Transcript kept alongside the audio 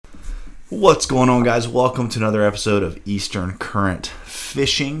What's going on, guys? Welcome to another episode of Eastern Current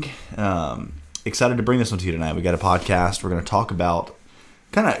Fishing. Excited to bring this one to you tonight. We got a podcast. We're going to talk about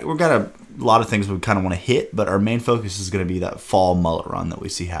we've got a lot of things we kind of want to hit, but our main focus is going to be that fall mullet run that we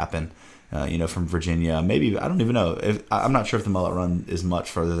see happen. From Virginia. Maybe I don't even know. I'm not sure if the mullet run is much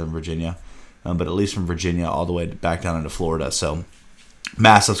further than Virginia, but at least from Virginia all the way back down into Florida. So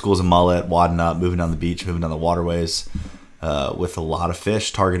massive schools of mullet, wadding up, moving down the beach, moving down the waterways. With a lot of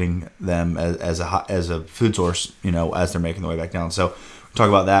fish, targeting them as a food source, as they're making their way back down. So we'll talk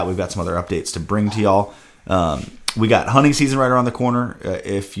about that. We've got some other updates to bring to y'all. We got hunting season right around the corner.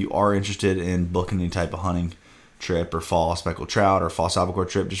 If you are interested in booking any type of hunting trip or fall speckled trout or fall albacore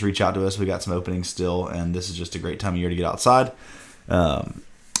trip, just reach out to us. We got some openings still, and this is just a great time of year to get outside.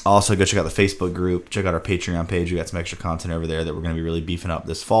 Also, go check out the Facebook group. Check out our Patreon page. We got some extra content over there that we're going to be really beefing up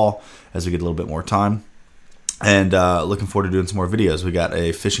this fall as we get a little bit more time. And looking forward to doing some more videos. We got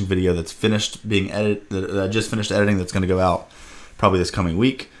a fishing video that's finished being edited, that I just finished editing, that's going to go out probably this coming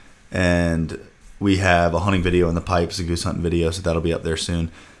week. And we have a hunting video in the pipes, a goose hunting video, so that'll be up there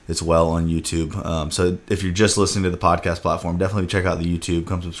soon as well on YouTube. So if you're just listening to the podcast platform, definitely check out the YouTube.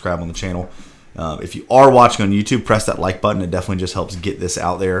 Come subscribe on the channel. If you are watching on YouTube, press that like button. It definitely just helps get this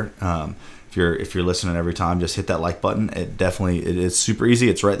out there. If you're listening every time, just hit that like button. It is super easy.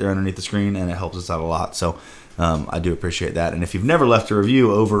 It's right there underneath the screen, and it helps us out a lot. So I do appreciate that. And if you've never left a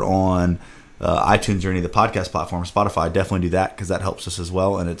review over on iTunes or any of the podcast platforms, Spotify, definitely do that because that helps us as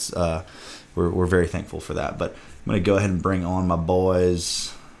well. And it's we're very thankful for that. But I'm going to go ahead and bring on my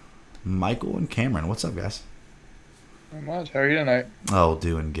boys, Michael and Cameron. What's up, guys? Not much. How are you tonight? Oh,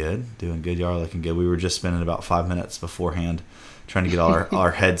 doing good. Y'all are looking good. We were just spending about 5 minutes beforehand trying to get all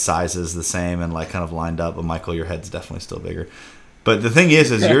our head sizes the same and kind of lined up. But Michael, your head's definitely still bigger. But the thing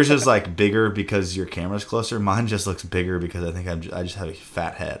is yours is bigger because your camera's closer. Mine just looks bigger because I think I just have a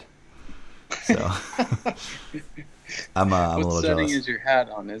fat head. So I'm a little jealous. What setting is your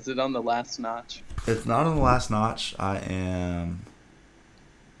hat on? Is it on the last notch? It's not on the last notch. I am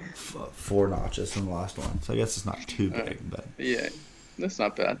 4 notches from the last one, so I guess it's not too big. But yeah, that's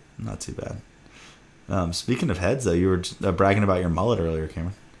not bad. Not too bad. Speaking of heads, though, you were bragging about your mullet earlier,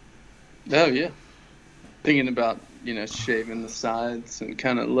 Cameron. Oh yeah, thinking about shaving the sides and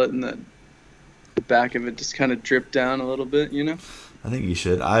kind of letting the back of it just kind of drip down a little bit. I think you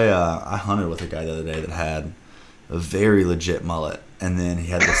should. I hunted with a guy the other day that had a very legit mullet, and then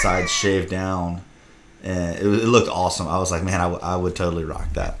he had the sides shaved down, and it looked awesome. I was like, man, I would totally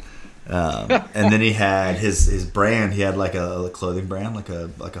rock that. And then he had his brand. He had a clothing brand, like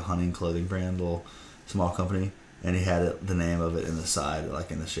a hunting clothing brand, little small company, and he had the name of it in the side,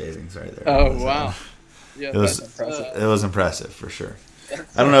 in the shavings right there. Oh wow! Yeah, it was impressive. It was impressive for sure.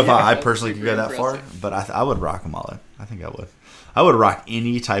 I don't know if I personally could go that far, but I would rock a mullet. I think I would. I would rock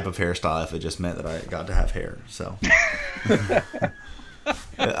any type of hairstyle if it just meant that I got to have hair. So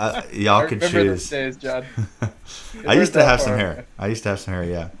y'all could choose. Those days, John. I used to have some hair.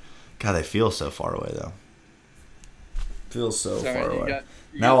 Yeah. God, they feel so far away though. Feels so far away.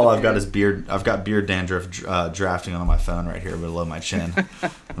 Now all I've got is beard. I've got beard dandruff drafting on my phone right here below my chin.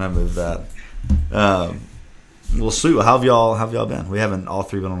 When I move that. Well, sweet. Well, how have y'all been? We haven't all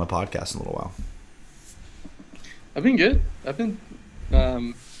three been on a podcast in a little while. I've been good. I've been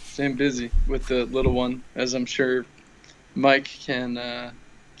staying busy with the little one, as I'm sure Mike can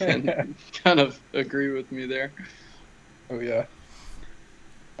kind of agree with me there. Oh yeah.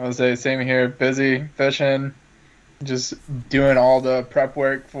 I would say same here. Busy fishing, just doing all the prep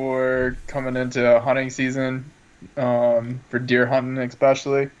work for coming into hunting season, for deer hunting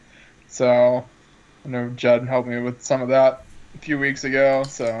especially. So I know Judd helped me with some of that a few weeks ago.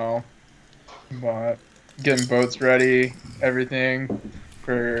 So, but getting boats ready, everything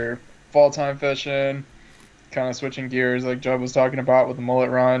for fall time fishing, kind of switching gears like Judd was talking about with the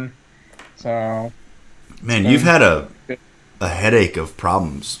mullet run. So, man, you've had a headache of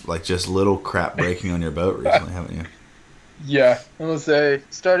problems, just little crap breaking on your boat recently, haven't you? Yeah, I will say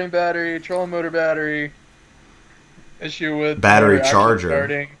starting battery, trolling motor battery, issue with battery charger,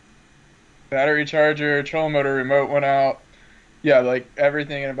 trolling motor remote went out. Yeah,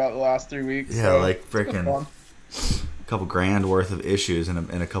 everything in about the last 3 weeks. Yeah, so freaking a couple grand worth of issues in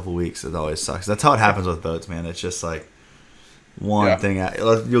a couple weeks. It always sucks. That's how it happens with boats, man. It's just one thing.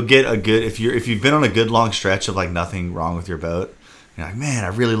 You'll get a good if you've been on a good long stretch of nothing wrong with your boat. You're like, man, I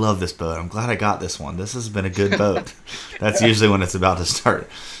really love this boat. I'm glad I got this one. This has been a good boat. That's usually when it's about to start,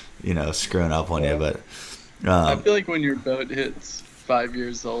 screwing up on you. But I feel like when your boat hits 5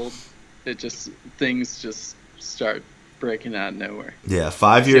 years old, things just start breaking out of nowhere. Yeah,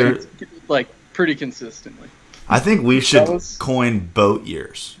 5 years. Pretty consistently. I think we should was- coin boat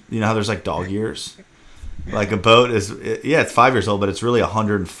years. You know how there's like dog years? Like a boat is, yeah, it's 5 years old, but it's really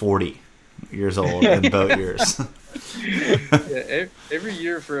 140 years old in boat years. Yeah, every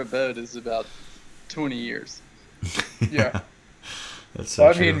year for a boat is about 20 years. Yeah. That's So, so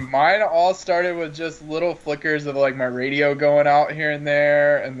I true. mean, mine all started with just little flickers of like my radio going out here and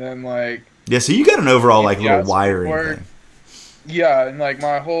there, and then like Yeah, so you got an overall like little Yes, wiring work. thing. yeah, and like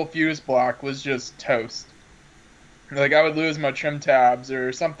my whole fuse block was just toast. Like I would lose my trim tabs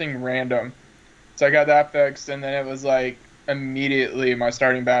or something random. So I got that fixed, and then it was like immediately my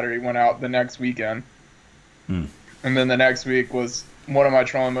starting battery went out the next weekend. Hmm. And then the next week was one of my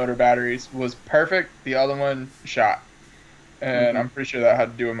trolling motor batteries was perfect, the other one shot. And I'm pretty sure that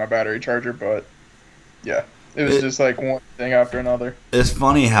had to do with my battery charger, but yeah. It was just like one thing after another. It's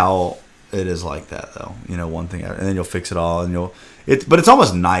funny how it is like that, though. You know, one thing, and then you'll fix it all, and but it's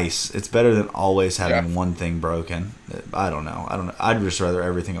almost nice. It's better than always having one thing broken. I don't know. I'd just rather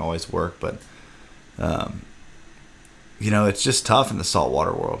everything always work, but, you know, it's just tough in the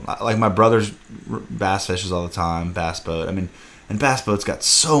saltwater world. Like my brother's bass fishes all the time, bass boat. I mean, and bass boat's got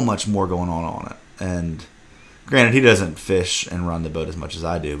so much more going on it. And granted, he doesn't fish and run the boat as much as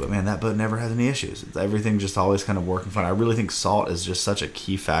I do, but man, that boat never has any issues. Everything just always kind of working fine. I really think salt is just such a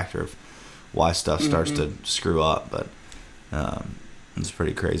key factor of why stuff starts to screw up, but it's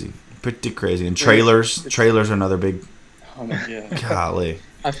pretty crazy. Pretty crazy. And trailers are another big, Oh my god. golly.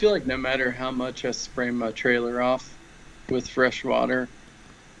 I feel like no matter how much I spray my trailer off with fresh water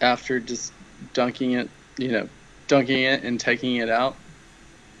after just dunking it and taking it out,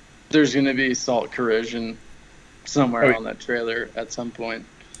 there's going to be salt corrosion somewhere on that trailer at some point.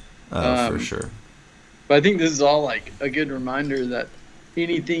 For sure. But I think this is all like a good reminder that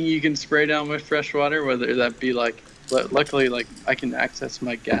anything you can spray down with fresh water, whether that be like, luckily, like I can access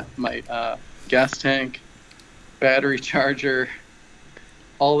my gas tank, battery charger,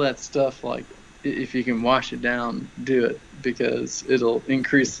 all that stuff. Like if you can wash it down, do it, because it'll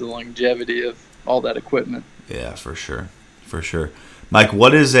increase the longevity of all that equipment. Yeah, for sure. For sure. Mike,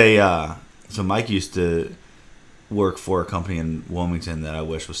 what is so Mike used to work for a company in Wilmington that I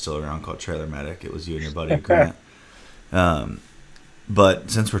wish was still around called Trailer Medic. It was you and your buddy Grant.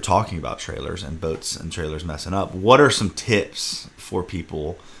 But since we're talking about trailers and boats and trailers messing up, what are some tips for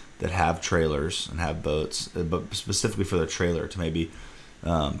people that have trailers and have boats, but specifically for their trailer, to maybe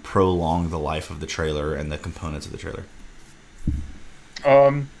prolong the life of the trailer and the components of the trailer?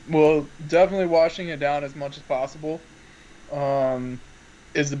 Well, definitely washing it down as much as possible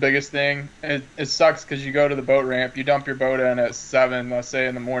is the biggest thing. It sucks because you go to the boat ramp, you dump your boat in at 7, let's say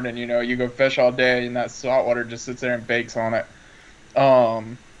in the morning, you know, you go fish all day, and that salt water just sits there and bakes on it.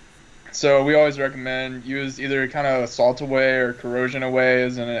 So we always recommend use either kind of salt away or corrosion away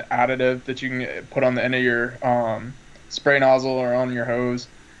as an additive that you can put on the end of your spray nozzle or on your hose.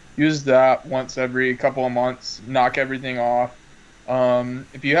 Use that once every couple of months, knock everything off.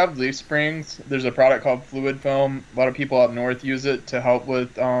 If you have leaf springs, there's a product called Fluid Film. A lot of people up north use it to help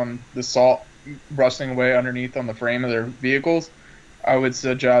with the salt rusting away underneath on the frame of their vehicles. I would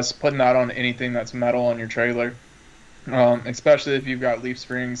suggest putting that on anything that's metal on your trailer, especially if you've got leaf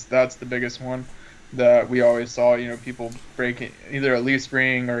springs. That's the biggest one that we always saw. You know, people break either a leaf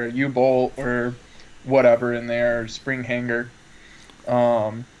spring or a U-bolt or whatever in there, or spring hanger.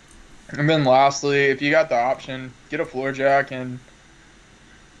 And then lastly, if you got the option, get a floor jack. And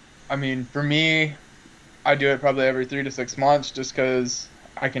I mean, for me, I do it probably every 3 to 6 months just because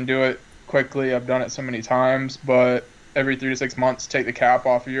I can do it quickly. I've done it so many times, but every 3 to 6 months, take the cap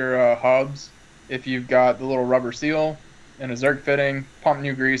off of your hubs. If you've got the little rubber seal and a Zerk fitting, pump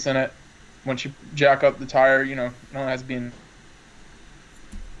new grease in it. Once you jack up the tire, you know, it only has to be in.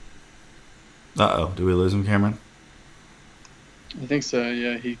 Uh-oh. Do we lose him, Cameron? I think so.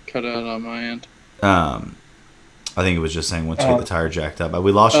 Yeah, he cut out on my end. I think it was just saying once you get the tire jacked up.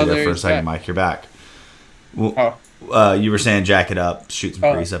 We lost you there for a second, back. Mike. You're back. Well, you were saying jack it up, shoot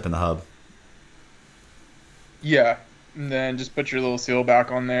some grease up in the hub. Yeah, and then just put your little seal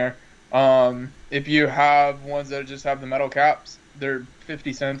back on there. If you have ones that just have the metal caps, they're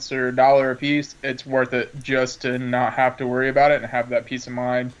 50 cents or $1 a piece. It's worth it just to not have to worry about it and have that peace of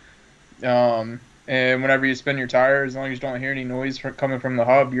mind. And whenever you spin your tire, as long as you don't hear any noise coming from the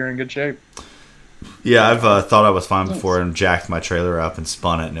hub, you're in good shape. Yeah, I've thought I was fine before and jacked my trailer up and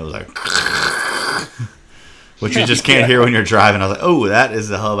spun it, and it was like, which you just can't hear when you're driving. I was like, oh, that is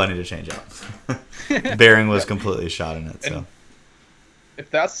the hub I need to change out. The bearing was completely shot in it. So, if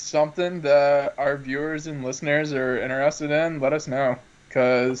that's something that our viewers and listeners are interested in, let us know.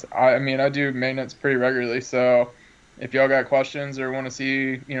 Because I mean, I do maintenance pretty regularly, so if y'all got questions or want to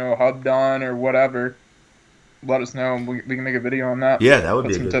see, you know, a hub done or whatever, let us know, and we can make a video on that. Yeah, that would Put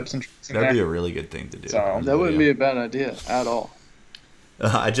be some good. tips and tricks in That'd there. be a really good thing to do. So- That wouldn't be a bad idea at all.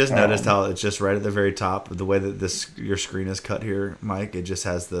 I just noticed how it's just right at the very top, the way that your screen is cut here, Mike. It just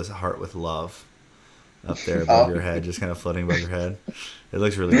has this heart with love up there above your head, just kind of floating above your head. It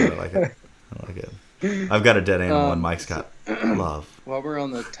looks really good. I like it. I like it. I've got a dead animal, and Mike's got love. While we're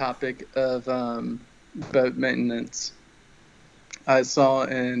on the topic of boat maintenance, I saw,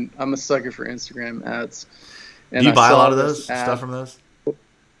 and I'm a sucker for Instagram ads. And Do you I buy a saw lot of this those ad. stuff from those?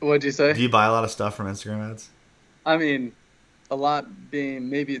 What'd you say? Do you buy a lot of stuff from Instagram ads? I mean, a lot being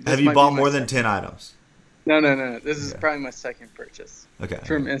maybe. This Have you might be bought my more than second- 10 items? No. This is Okay. probably my second purchase Okay.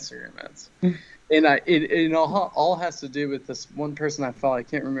 from Instagram ads, and it all has to do with this one person I follow. I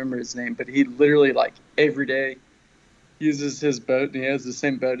can't remember his name, but he literally like every day uses his boat, and he has the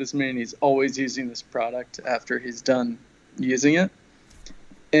same boat as me, and he's always using this product after he's done using it.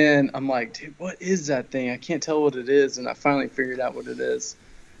 And I'm like, dude, what is that thing? I can't tell what it is, and I finally figured out what it is.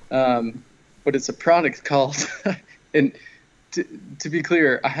 But it's a product called, and to be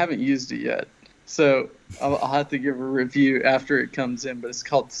clear, I haven't used it yet. So I'll have to give a review after it comes in, but it's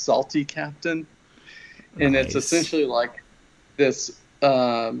called Salty Captain. And it's Nice. essentially like this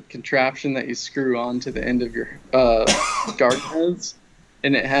contraption that you screw on to the end of your garden hose.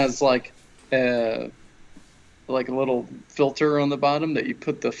 And it has like a little filter on the bottom that you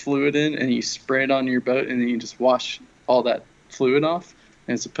put the fluid in, and you spray it on your boat, and then you just wash all that fluid off.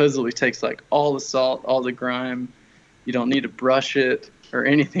 And it supposedly takes like all the salt, all the grime. You don't need to brush it or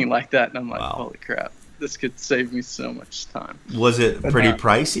anything like that. And I'm like, Wow. holy crap, this could save me so much time. Was it But pretty not-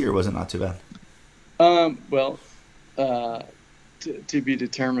 pricey, or was it not too bad? Well, to be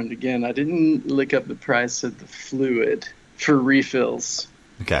determined again. I didn't look up the price of the fluid for refills,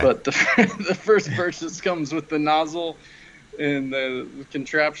 Okay. but the the first purchase comes with the nozzle and the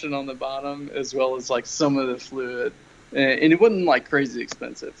contraption on the bottom, as well as like some of the fluid. And it wasn't like crazy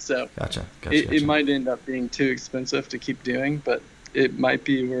expensive, so Gotcha. it might end up being too expensive to keep doing, but it might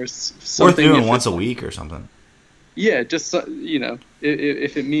be worth Worth something. doing if once it- a week or something. Yeah, just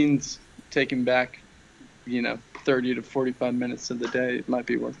if it means taking back, 30 to 45 minutes of the day, it might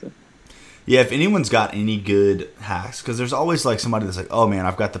be worth it. Yeah, if anyone's got any good hacks, because there's always like somebody that's like, oh man,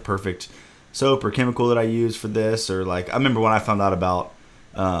 I've got the perfect soap or chemical that I use for this, or like I remember when I found out about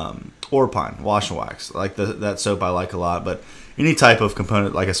Orpine wash and wax, like that soap I like a lot. But any type of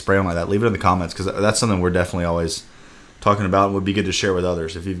component like a spray on like that, leave it in the comments, because that's something we're definitely always talking about and would be good to share with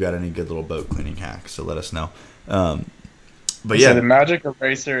others if you've got any good little boat cleaning hacks. So let us know. But So yeah, the Magic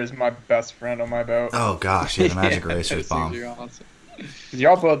Eraser is my best friend on my boat. oh gosh, yeah, the magic eraser is those bomb. things are awesome. 'Cause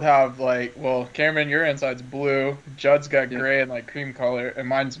y'all both have Cameron, your inside's blue, Judd's got Yeah. gray and like cream color, and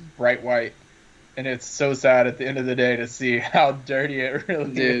mine's bright white. And it's so sad at the end of the day to see how dirty it really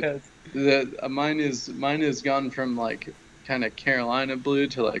Dude. is. Mine is gone from like kind of Carolina blue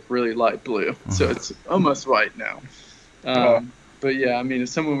to like really light blue, so it's almost white now. Oh. But yeah, I mean, if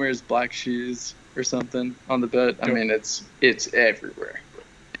someone wears black shoes or something on the boat, I Yep. mean, it's everywhere.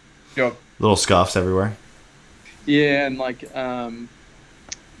 Yo, Little scuffs everywhere. Yeah, and like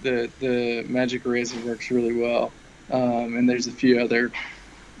the Magic Eraser works really well, and there's a few other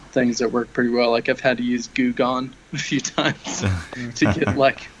things that work pretty well. Like I've had to use Goo Gone a few times to get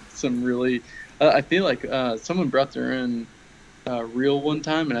like some really. I feel like someone brought their own reel one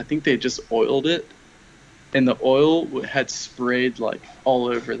time, and I think they just oiled it, and the oil had sprayed like all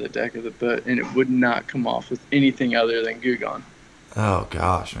over the deck of the boat, and it would not come off with anything other than Goo Gone. Oh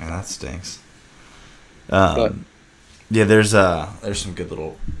gosh, man, that stinks. But- Yeah, there's some good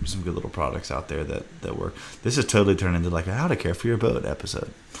little products out there that work. This has totally turned into like a how to care for your boat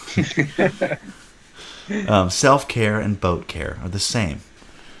episode. Self care and boat care are the same.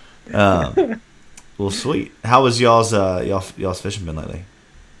 Well, sweet. How was y'all's fishing been lately?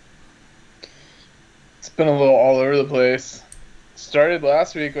 it's been a little all over the place. Started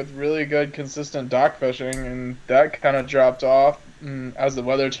last week with really good, consistent dock fishing, and that kind of dropped off as the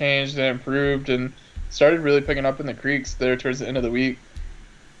weather changed and improved, and started really picking up in the creeks there towards the end of the week.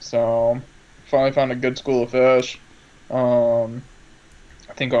 So, finally found a good school of fish.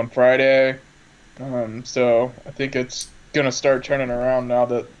 I think on Friday. So I think it's gonna start turning around now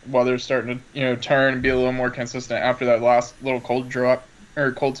that weather's starting to turn and be a little more consistent after that last little cold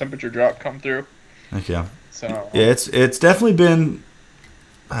temperature drop come through. Okay. So Yeah, it's definitely been.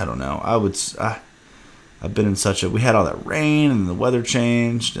 I don't know. I've been in such a. We had all that rain and the weather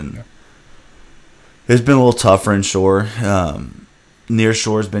changed, and it's been a little tougher inshore. Near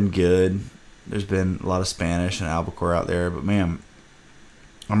shore's been good. There's been a lot of Spanish and albacore out there, but man,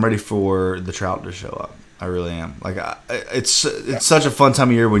 I'm ready for the trout to show up. I really am. Like it's such a fun time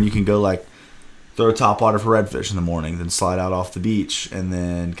of year when you can go like throw topwater for redfish in the morning, then slide out off the beach, and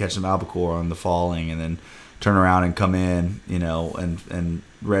then catch some albacore on the falling, and then turn around and come in, and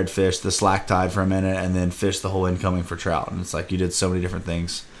redfish the slack tide for a minute, and then fish the whole incoming for trout. And it's like you did so many different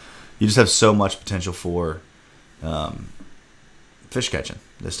things. You just have so much potential for fish catching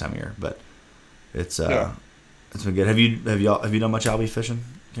this time of year. But it's been good. Have you done much albie fishing,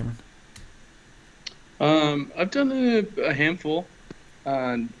 Cameron? I've done a handful,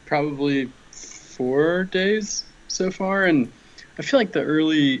 probably 4 days so far, and I feel like the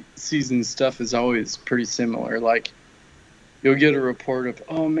early season stuff is always pretty similar. Like, you'll get a report of,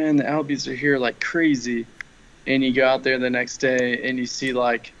 oh man, the albies are here like crazy, and you go out there the next day and you see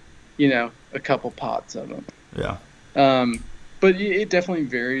like, a couple pots of them. Yeah. But it definitely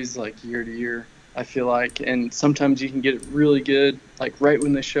varies like year to year, I feel like, and sometimes you can get it really good like right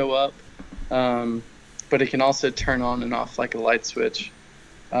when they show up. But it can also turn on and off like a light switch.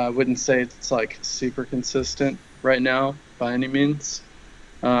 I wouldn't say it's like super consistent right now by any means.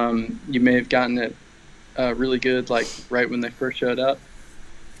 You may have gotten it really good like right when they first showed up.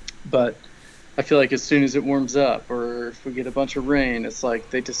 But I feel like as soon as it warms up or if we get a bunch of rain, it's like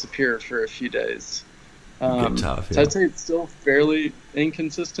they disappear for a few days. Get tough, yeah. So I'd say it's still fairly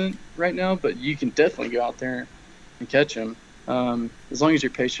inconsistent right now, but you can definitely go out there and catch them. As long as you're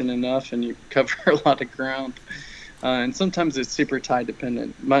patient enough and you cover a lot of ground. And sometimes it's super tide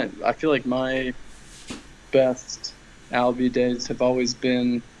dependent. I feel like my best albie days have always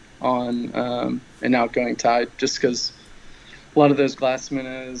been on an outgoing tide, just because a lot of those glass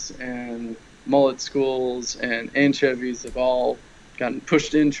minnows and mullet schools and anchovies have all gotten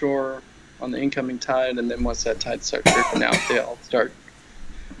pushed inshore on the incoming tide, and then once that tide starts drifting out, they all start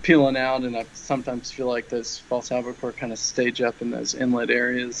peeling out, and I sometimes feel like those false albacore kind of stage up in those inlet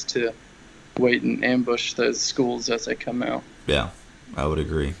areas to wait and ambush those schools as they come out. Yeah, I would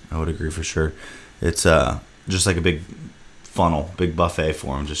agree for sure. It's just like a big funnel, big buffet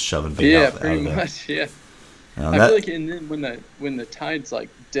for them, just shoving bait out. Yeah, pretty much. Yeah. I feel like, and then when the tide's like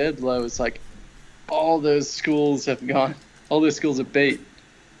dead low, it's like all those schools of bait,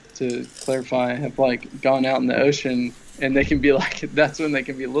 to clarify, have like gone out in the ocean, and they can be like, that's when they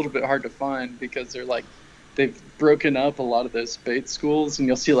can be a little bit hard to find, because they're like, they've broken up a lot of those bait schools, and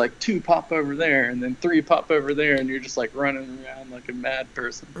you'll see like 2 pop over there and then 3 pop over there, and you're just like running around like a mad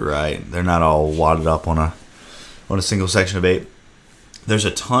person. Right. They're not all wadded up on a single section of bait. There's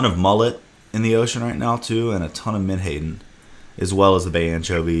a ton of mullet in the ocean right now too, and a ton of menhaden, as well as the bay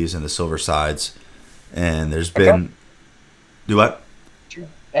anchovies and the silver sides. And there's been do what?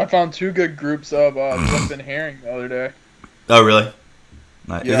 I found 2 good groups of jumping herring the other day. Oh, really?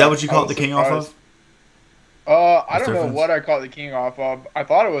 Nice. Yeah, is that what you caught the king surprised. off of? I don't know what I caught the king off of. I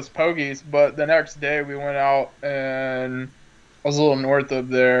thought it was pogies, but the next day we went out and I was a little north of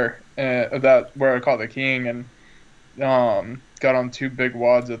there, about where I caught the king, and got on 2 big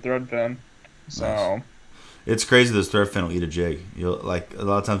wads of threadfin. So nice. It's crazy those threadfin will eat a jig. You'll like a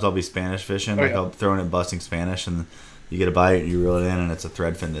lot of times I'll be Spanish fishing, I'll throw in it busting Spanish, and you get a bite, you reel it in, and it's a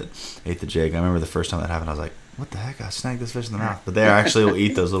threadfin that ate the jig. I remember the first time that happened, I was like, what the heck? I snagged this fish in the mouth. But they actually will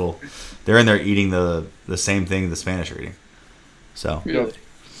eat those little. They're in there eating the same thing the Spanish are eating. So. Really?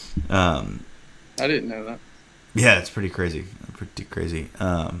 I didn't know that. Yeah, it's pretty crazy.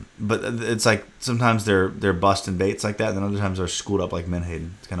 But it's like sometimes they're busting baits like that, and then other times they're schooled up like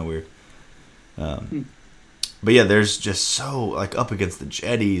menhaden. It's kind of weird. But yeah, there's just so like up against the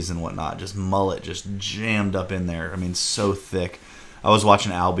jetties and whatnot, just mullet just jammed up in there. I mean, so thick. I was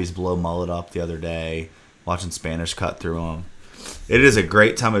watching albies blow mullet up the other day, watching Spanish cut through them. It is a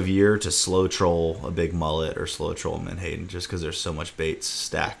great time of year to slow troll a big mullet or slow troll a menhaden, just because there's so much bait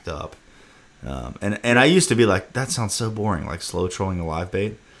stacked up. And I used to be like, that sounds so boring, like slow trolling a live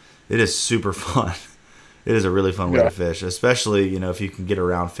bait. It is super fun. It is a really fun way to fish, especially, if you can get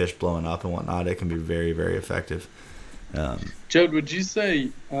around fish blowing up and whatnot. It can be very, very effective. Jode, would you say,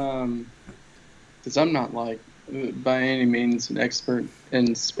 because I'm not like by any means an expert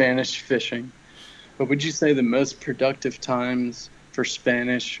in Spanish fishing, but would you say the most productive times for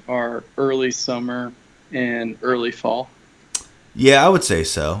Spanish are early summer and early fall? Yeah, I would say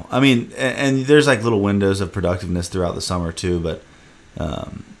so. I mean, and there's like little windows of productiveness throughout the summer too, but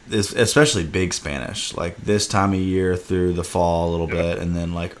especially big Spanish, like this time of year through the fall a little bit, and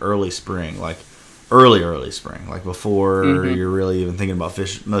then like early spring, like early spring, like before you're really even thinking about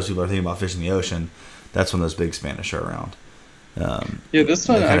fish. Most people are thinking about fishing the ocean. That's when those big Spanish are around. This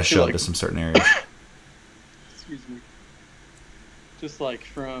one they kind of show up to some certain areas. Excuse me. Just like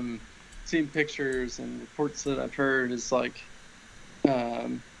from seeing pictures and reports that I've heard, is like,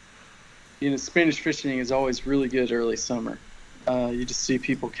 Spanish fishing is always really good early summer. you just see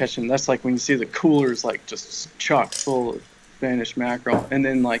people catching. That's like when you see the coolers like just chock full of Spanish mackerel, and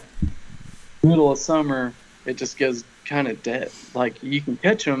then like middle of summer, it just goes kind of dead. Like you can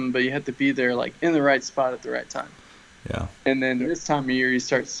catch them, but you have to be there like in the right spot at the right time. Yeah. And then this time of year, you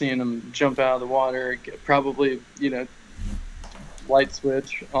start seeing them jump out of the water, probably, light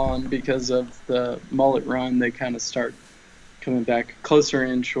switch on because of the mullet run. They kind of start coming back closer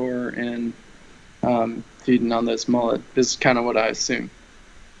inshore and feeding on those mullet is kind of what I assume.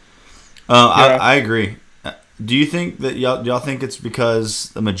 I agree. Do you think that y'all think it's because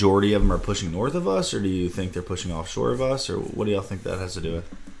the majority of them are pushing north of us, or do you think they're pushing offshore of us, or what do y'all think that has to do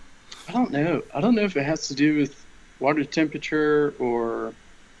with? I don't know. I don't know if it has to do with water temperature or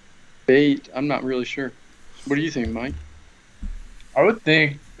bait. I'm not really sure. What do you think, Mike? I would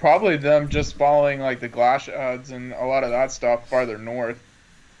think probably them just following like the glass shads and a lot of that stuff farther north.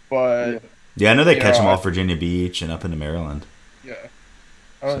 But yeah, I know they catch them off Virginia Beach and up into Maryland. Yeah.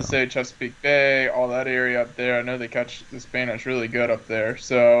 I would say Chesapeake Bay, all that area up there. I know they catch the Spanish really good up there.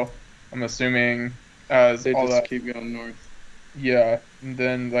 So I'm assuming as they all just that keep going north. Yeah, and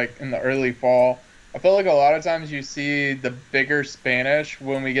then like in the early fall, I feel like a lot of times you see the bigger Spanish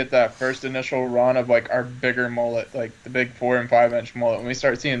when we get that first initial run of like our bigger mullet, like the big 4 and 5 inch mullet. When we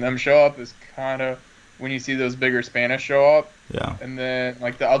start seeing them show up is kind of when you see those bigger Spanish show up. Yeah. And then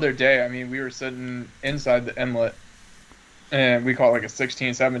like the other day, I mean, we were sitting inside the inlet and we call it like a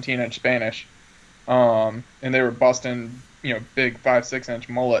 16, 17 inch Spanish. And they were busting, big 5, 6 inch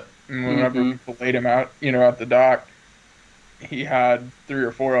mullet. And whenever people laid him out, at the dock, he had 3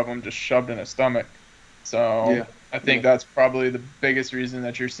 or 4 of them just shoved in his stomach. So I think that's probably the biggest reason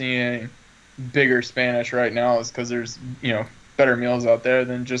that you're seeing bigger Spanish right now is because there's, better meals out there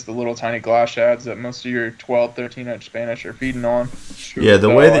than just the little tiny glass shads that most of your 12, 13 inch Spanish are feeding on. Sure. Yeah, the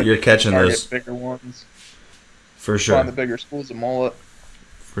way that you're catching those bigger ones. For sure. Find the bigger schools of mullet.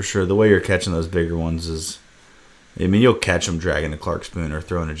 For sure. The way you're catching those bigger ones is, I mean, you'll catch them dragging a Clark spoon or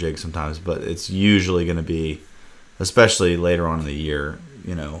throwing a jig sometimes, but it's usually going to be, especially later on in the year,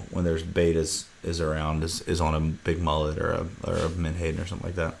 when there's bait is around, is on a big mullet or a menhaden or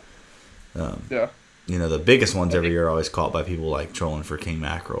something like that. The biggest ones every year are always caught by people like trolling for king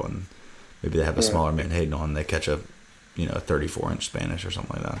mackerel, and maybe they have a smaller menhaden on, and they catch a 34 inch Spanish or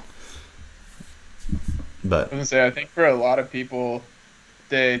something like that. But I was gonna say, I think for a lot of people,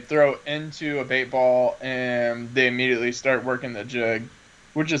 they throw into a bait ball and they immediately start working the jig,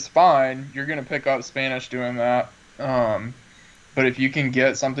 which is fine. You're gonna pick up Spanish doing that. But if you can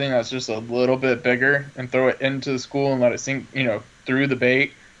get something that's just a little bit bigger and throw it into the school and let it sink, through the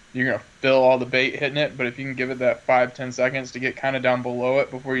bait, you're going to feel all the bait hitting it. But if you can give it that 5-10 seconds to get kind of down below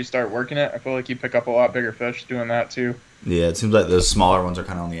it before you start working it, I feel like you pick up a lot bigger fish doing that too. Yeah, it seems like those smaller ones are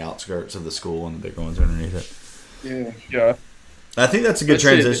kind of on the outskirts of the school and the bigger ones are underneath it. Yeah. I think that's a good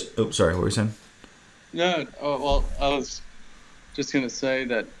transition. Oh, sorry, what were you saying? No, well, I was just going to say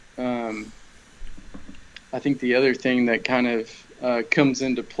that I think the other thing that kind of comes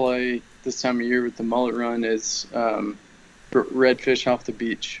into play this time of year with the mullet run is redfish off the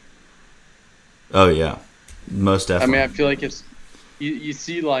beach. Oh yeah, most definitely. I mean, I feel like it's you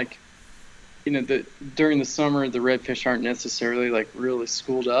see like during the summer the redfish aren't necessarily like really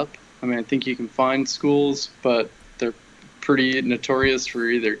schooled up. I mean, I think you can find schools, but they're pretty notorious for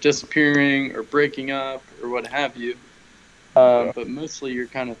either disappearing or breaking up or what have you. But mostly you're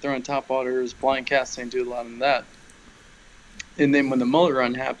kind of throwing topwaters, blind casting, do a lot of that. And then when the mullet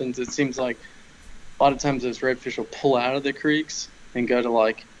run happens, it seems like a lot of times those redfish will pull out of the creeks and go to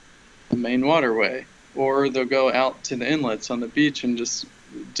like the main waterway, or they'll go out to the inlets on the beach and just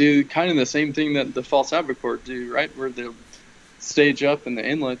do kind of the same thing that the false albacore do, right? Where they'll stage up in the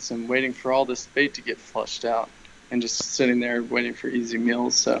inlets and waiting for all this bait to get flushed out and just sitting there waiting for easy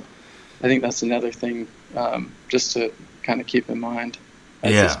meals. So I think that's another thing just to kind of keep in mind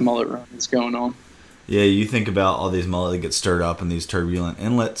as this mullet run is going on. Yeah, you think about all these mullet that get stirred up in these turbulent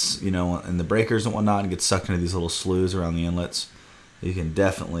inlets, and the breakers and whatnot, and get sucked into these little sloughs around the inlets. You can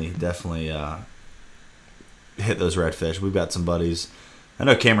definitely hit those redfish. We've got some buddies. I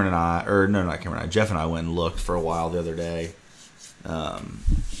know Cameron and I, or no, not Cameron and I, Jeff and I went and looked for a while the other day,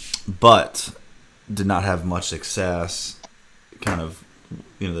 but did not have much success. Kind of,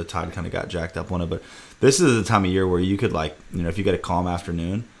 the tide kind of got jacked up on it. But this is the time of year where you could, if you get a calm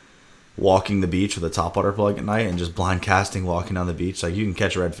afternoon, walking the beach with a topwater plug at night and just blind casting walking down the beach, like you can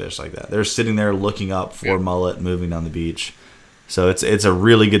catch redfish like that. They're sitting there looking up for mullet moving down the beach. So it's a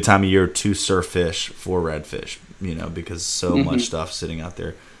really good time of year to surf fish for redfish, because so much stuff sitting out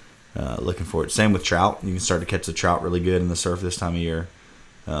there looking for it. Same with trout. You can start to catch the trout really good in the surf this time of year.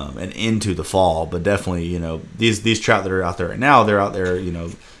 and into the fall. But definitely, these trout that are out there right now, they're out there,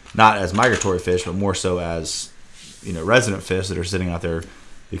 not as migratory fish, but more so as, resident fish that are sitting out there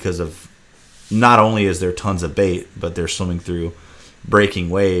because of not only is there tons of bait, but they're swimming through breaking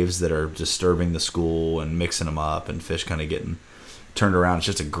waves that are disturbing the school and mixing them up, and fish kind of getting turned around. It's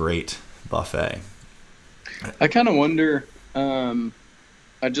just a great buffet. I kind of wonder,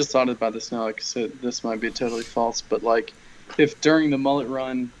 I just thought about this now, like I said, this might be totally false, but like if during the mullet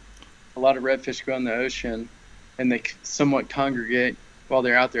run, a lot of redfish go in the ocean and they somewhat congregate while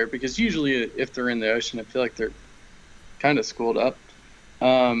they're out there, because usually if they're in the ocean, I feel like they're kind of schooled up,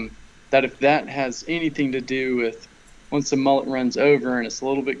 that if that has anything to do with once the mullet run's over and it's a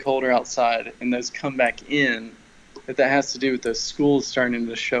little bit colder outside and those come back in, that has to do with those schools starting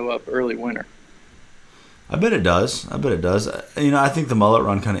to show up early winter. I bet it does. I think the mullet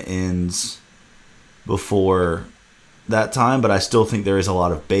run kind of ends before that time, but I still think there is a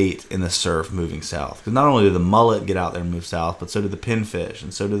lot of bait in the surf moving south. Because not only do the mullet get out there and move south, but so do the pinfish,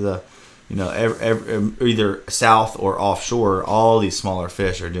 and so do the, either south or offshore. All these smaller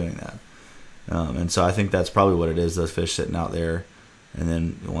fish are doing that, and so I think that's probably what it is. Those fish sitting out there, and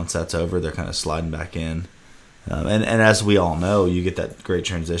then once that's over, they're kind of sliding back in. And as we all know, you get that great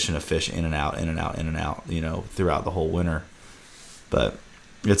transition of fish in and out, throughout the whole winter. But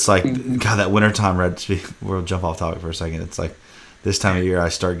it's like, God, that wintertime we'll jump off topic for a second. It's like this time of year I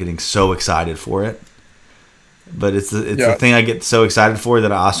start getting so excited for it. But it's the thing I get so excited for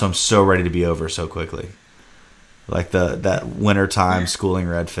that I also am so ready to be over so quickly. Like that wintertime schooling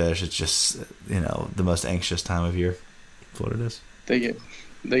redfish, it's just, the most anxious time of year. That's what it is. They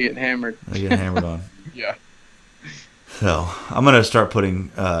get hammered. They get hammered on. Yeah. So I'm gonna start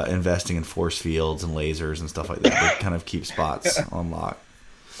investing in force fields and lasers and stuff like that to kind of keep spots on lock.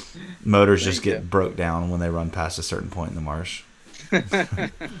 Motors just get broke down when they run past a certain point in the marsh.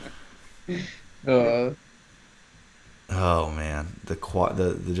 Oh man,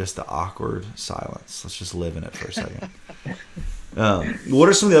 just the awkward silence. Let's just live in it for a second. What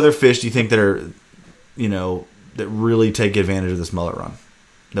are some of the other fish do you think that are, that really take advantage of this mullet run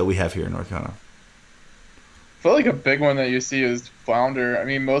that we have here in North Carolina? I feel like a big one that you see is flounder. I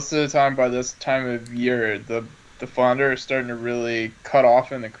mean, most of the time by this time of year, the flounder is starting to really cut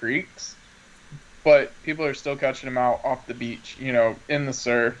off in the creeks, but people are still catching them out off the beach, in the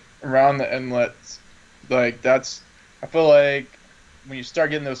surf, around the inlets. Like I feel like when you start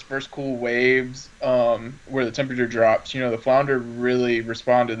getting those first cool waves, where the temperature drops, the flounder really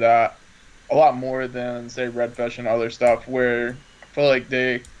respond to that a lot more than, say, redfish and other stuff, where I feel like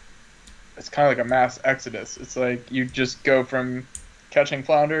it's kind of like a mass exodus. It's like you just go from catching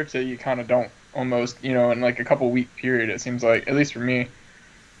flounder to you kind of don't, almost, in like a couple week period, it seems like, at least for me.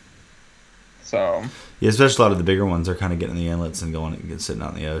 So yeah, especially a lot of the bigger ones are kind of getting in the inlets and going and sitting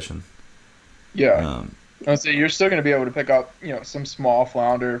out in the ocean. Yeah. I'd say you're still going to be able to pick up, some small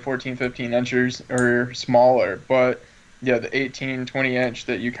flounder, 14, 15 inches or smaller, but yeah, the 18, 20 inch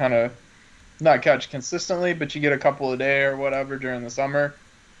that you kind of not catch consistently, but you get a couple a day or whatever during the summer,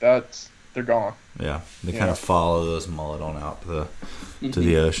 they're gone. Yeah, they kind of follow those mullet on out to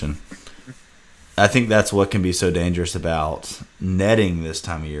the ocean. I think that's what can be so dangerous about netting this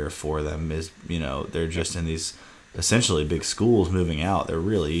time of year for them is, they're just in these essentially big schools moving out. They're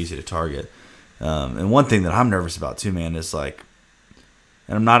really easy to target. And one thing that I'm nervous about too, man, is like,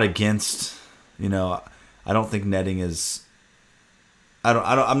 and I'm not against, I don't think netting is.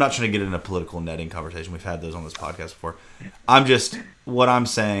 I'm not trying to get into a political netting conversation. We've had those on this podcast before. What I'm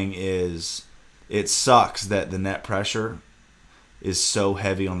saying is it sucks that the net pressure is so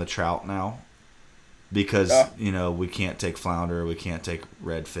heavy on the trout now because, we can't take flounder, we can't take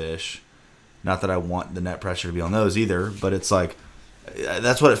redfish. Not that I want the net pressure to be on those either, but it's like,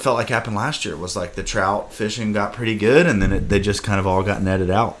 that's what it felt like happened last year. Was like the trout fishing got pretty good, and then they just kind of all got netted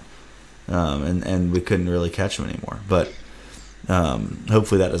out, and we couldn't really catch them anymore. But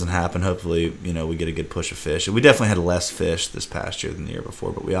hopefully that doesn't happen. Hopefully, we get a good push of fish. We definitely had less fish this past year than the year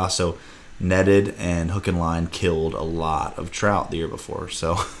before, but we also netted and hook and line killed a lot of trout the year before.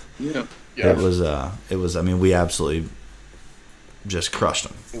 So yeah. it was. I mean, we absolutely just crushed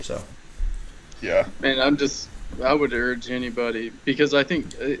them. So yeah, man, I would urge anybody, because I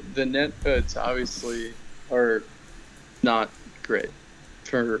think the net puts obviously are not great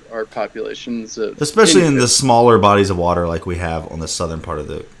for our populations, especially in the smaller bodies of water like we have on the southern part of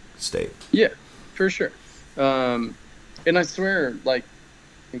the state. Yeah, for sure. And I swear, like,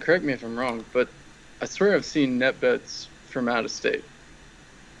 and correct me if I'm wrong, but I swear I've seen net boats from out of state.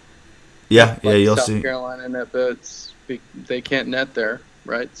 Yeah, like you'll South see. Carolina net boats, they can't net there,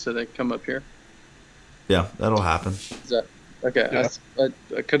 right? So they come up here. Yeah, that'll happen. Okay, Yeah.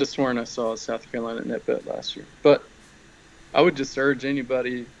 I could have sworn I saw a South Carolina net bet last year, but I would just urge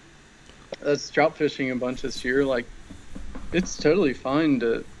anybody that's trout fishing a bunch this year, like, it's totally fine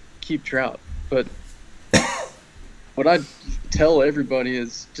to keep trout, but what I tell everybody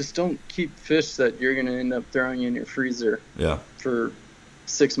is just don't keep fish that you're going to end up throwing in your freezer Yeah. for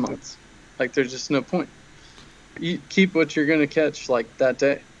 6 months. Like, there's just no point. You keep what you're going to catch like that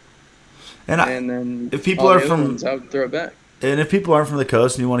day, And then if people all are the other from ones, I would throw it back. And if people aren't from the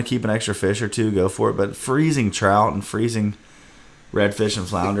coast and you want to keep an extra fish or two, go for it. But freezing trout and freezing redfish and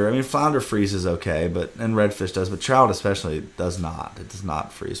flounder, I mean, flounder freezes okay, and redfish does, but trout especially does not. It does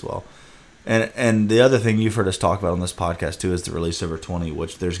not freeze well. And the other thing you've heard us talk about on this podcast too is the Release Over 20,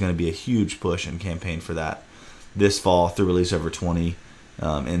 which there's going to be a huge push and campaign for that this fall through Release Over 20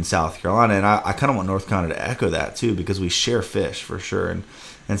 in South Carolina. And I kind of want North Carolina to echo that too, because we share fish for sure.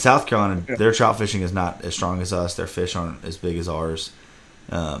 And South Carolina, their trout fishing is not as strong as us. Their fish aren't as big as ours.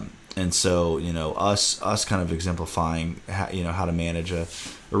 And so, us kind of exemplifying how to manage a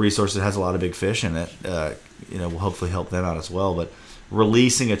resource that has a lot of big fish in it, will hopefully help them out as well. But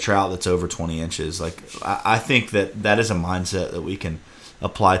releasing a trout that's over 20 inches, like I think that is a mindset that we can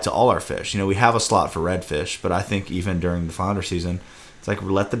apply to all our fish. We have a slot for redfish, but I think even during the flounder season, it's like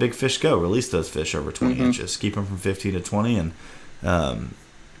let the big fish go, release those fish over 20 inches, keep them from 15 to 20, and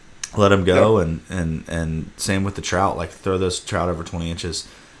let them go. Yep. And same with the trout, like throw those trout over 20 inches.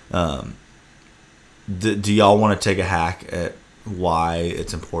 Do y'all want to take a hack at why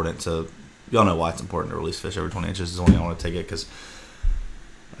it's important to? Y'all know why it's important to release fish over 20 inches. Is only I want to take it because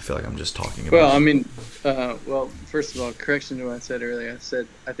I feel like I'm just talking about. Well, I mean, first of all, correction to what I said earlier.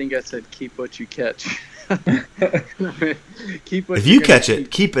 I think I said keep what you catch. Keep what. If you catch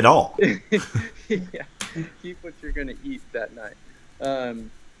it, keep it all. Yeah, keep what you're gonna eat that night.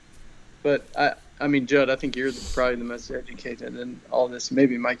 But I mean, Judd, I think you're probably the most educated in all this.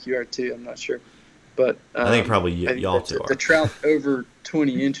 Maybe Mike, you are too. I'm not sure, but I think probably y'all two are. The trout over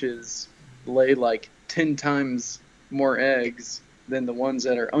 20 inches lay like 10 times more eggs than the ones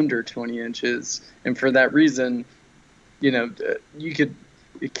that are under 20 inches, and for that reason,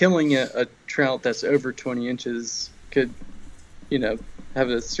 killing a trout that's over 20 inches could, have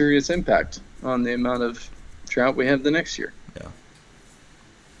a serious impact on the amount of trout we have the next year. Yeah.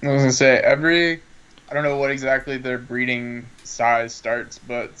 I was going to say, I don't know what exactly their breeding size starts,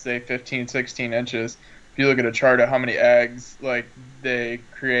 but say 15, 16 inches. If you look at a chart of how many eggs, like, they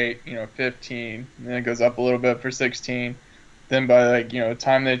create, 15, and then it goes up a little bit for 16. Then by, the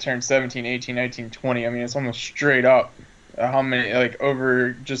time they turn 17, 18, 19, 20, I mean, it's almost straight up how many,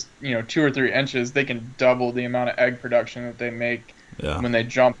 over just, 2 or 3 inches, they can double the amount of egg production that they make when they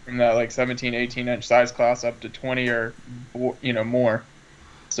jump from that, 17, 18-inch size class up to 20 or, more.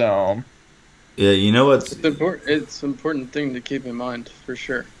 So, yeah, what's it's an important thing to keep in mind for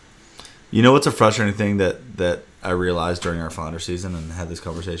sure. What's a frustrating thing that I realized during our flounder season, and had this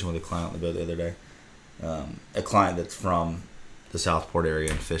conversation with a client on the boat the other day. A client that's from the Southport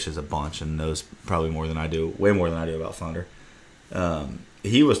area and fishes a bunch and knows probably way more than I do about flounder.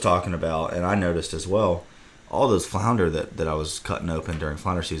 He was talking about, and I noticed as well, all those flounder that I was cutting open during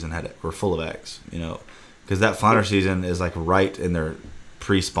flounder season were full of eggs. Because that flounder season is like right in their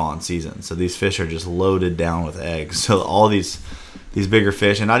pre-spawn season, so these fish are just loaded down with eggs. So all these bigger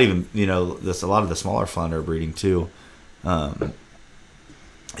fish, and not even a lot of the smaller flounder are breeding too.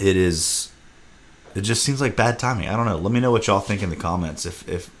 It just seems like bad timing. I don't know. Let me know what y'all think in the comments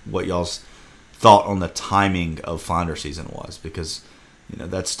if what y'all's thought on the timing of flounder season was, because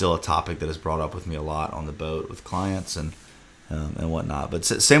that's still a topic that is brought up with me a lot on the boat with clients and whatnot. But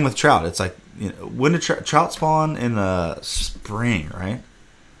same with trout. It's like, when do trout spawn? In the spring, right?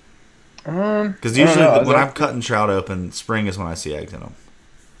 Because usually when I'm cutting trout open, spring is when I see eggs in them.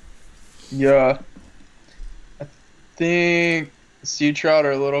 Yeah, I think sea trout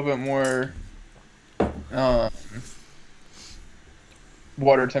are a little bit more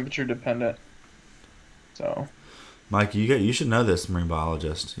water temperature dependent. So, Mike, you should know this, marine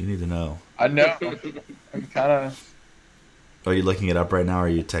biologist. You need to know. I know. I'm kind of. Are you looking it up right now, or are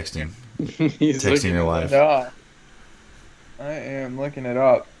you texting? He's texting your wife. No, I am looking it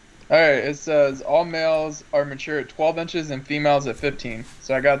up. All right, it says all males are mature at 12 inches and females at 15.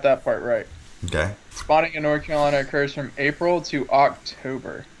 So I got that part right. Okay. Spawning in North Carolina occurs from April to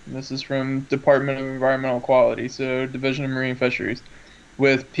October. This is from Department of Environmental Quality, so Division of Marine Fisheries,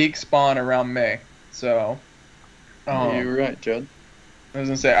 with peak spawn around May. So, you're right, Judd. I was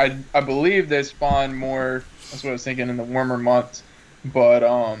gonna say I believe they spawn more. That's what I was thinking in the warmer months, but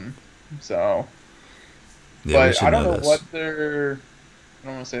so. Yeah, but I don't know what their. I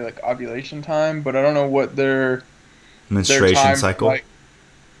don't want to say ovulation time, but I don't know what their menstruation time, cycle. like,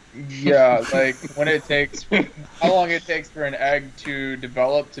 yeah, like when it takes, how long it takes for an egg to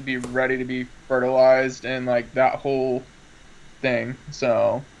develop to be ready to be fertilized, and like that whole thing.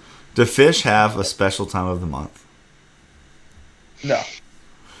 So Do fish have a special time of the month? no,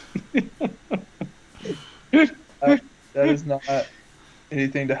 that is not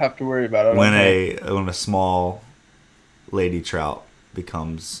anything to have to worry about. I don't think. When a small lady trout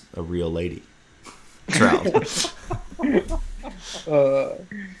becomes a real lady trout.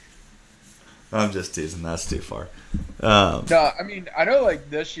 I'm just teasing. That's too far. No, I mean, I know, like,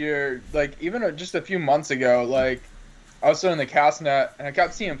 this year, like, even just a few months ago, like, I was still in the cast net, and I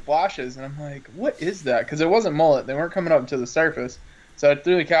kept seeing flashes, and I'm like, what is that? Because it wasn't mullet. They weren't coming up to the surface. So I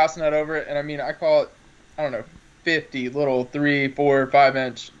threw the cast net over it, and, I mean, I caught, I don't know, 50 little 3, 4,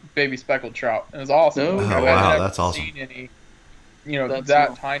 5-inch baby speckled trout. It was awesome. Oh, Like, wow, I've never that's awesome. seen any, you know, That's that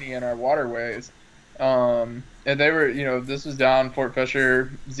cool. tiny in our waterways. And they were, you know, this was down Fort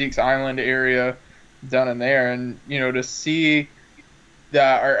Fisher, Zeke's Island area, down in there, and, you know, to see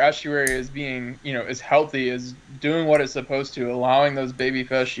that our estuary is being, you know, is healthy, is doing what it's supposed to, allowing those baby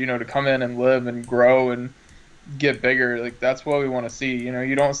fish, you know, to come in and live and grow and get bigger. Like, that's what we want to see. You know,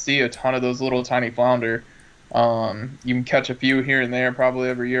 you don't see a ton of those little tiny flounder. You can catch a few here and there probably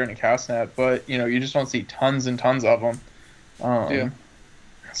every year in a cast net, but, you know, you just don't see tons and tons of them. Yeah.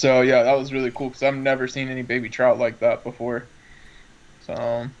 So yeah, that was really cool because I've never seen any baby trout like that before.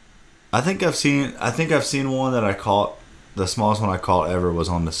 So I think I've seen one that I caught. The smallest one I caught ever was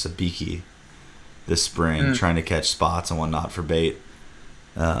on the Sabiki this spring, trying to catch spots and whatnot for bait.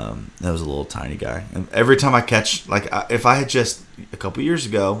 That was a little tiny guy. And every time I catch, like, if I had just a couple years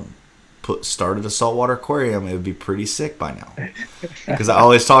ago started a saltwater aquarium, it would be pretty sick by now. Because I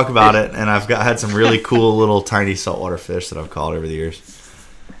always talk about it, and I've had some really cool little tiny saltwater fish that I've caught over the years.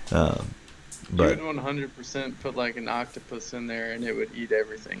 You But would 100% put like an octopus in there, and it would eat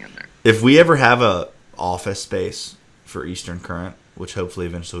everything in there. if we ever have a office space for Eastern Current, which hopefully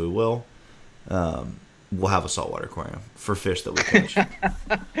eventually we will, we'll have a saltwater aquarium for fish that we catch.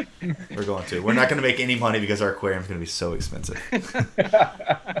 We're going to. We're not going to make any money because our aquarium is going to be so expensive.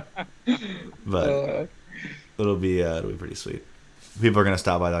 But it'll be pretty sweet. People are going to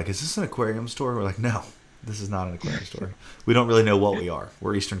stop by like, is this an aquarium store? We're like, no, this is not an aquarium store. We don't really know what we are.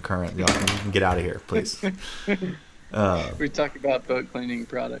 We're Eastern Current. You can get out of here, please. We talk about boat cleaning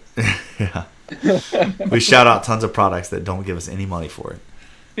products. Yeah. We shout out tons of products that don't give us any money for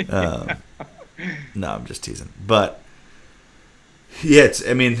it. No, I'm just teasing. But yeah,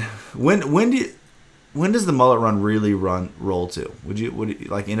 I mean, when does the mullet run really roll to? Would you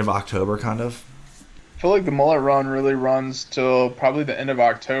like end of October kind of? I feel like the mullet run really runs till probably the end of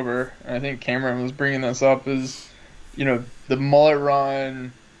October. And I think Cameron was bringing this up is, you know, the mullet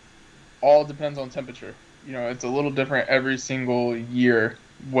run all depends on temperature. You know, it's a little different every single year,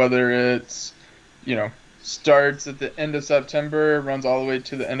 whether it's, you know, starts at the end of September, runs all the way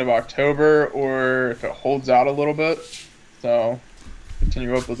to the end of October, or if it holds out a little bit. So,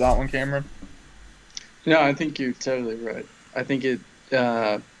 continue up with that one, Cameron. No, I think you're totally right. I think it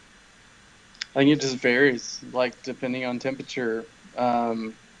just varies, like depending on temperature. I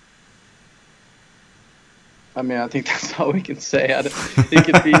mean, I think that's all we can say. It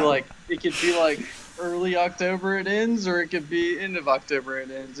could be like early October it ends, or it could be end of October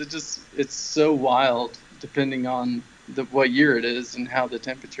it ends. It's so wild depending on what year it is and how the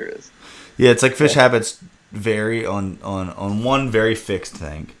temperature is. Yeah, it's like fish habits vary on one very fixed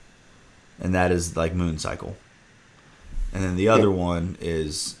thing, and that is like moon cycle. And then the other one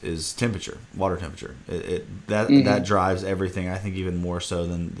is temperature, water temperature. That drives everything. I think even more so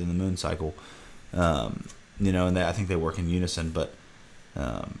than the moon cycle. You know, and I think they work in unison, but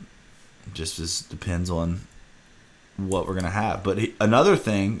just depends on what we're gonna have. But another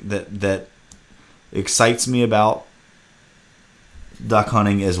thing that excites me about duck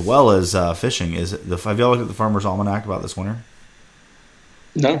hunting as well as fishing is have y'all looked at the Farmer's Almanac about this winter?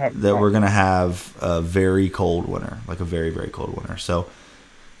 No. That we're going to have a very cold winter, like a very, very cold winter. So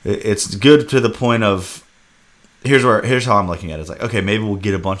it's good to the point of here's how I'm looking at it. It's like, okay, maybe we'll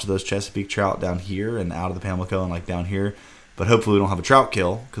get a bunch of those Chesapeake trout down here and out of the Pamlico and like down here, but hopefully we don't have a trout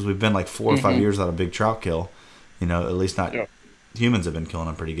kill because we've been like 4 or 5 years without a big trout kill. You know, at least not humans have been killing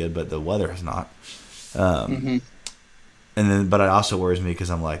them pretty good, but the weather has not. And then, but it also worries me because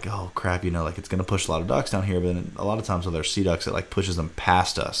I'm like, oh crap, you know, like it's going to push a lot of ducks down here, but then a lot of times with our sea ducks, it like pushes them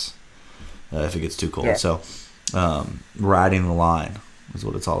past us if it gets too cold. Yeah. So, riding the line is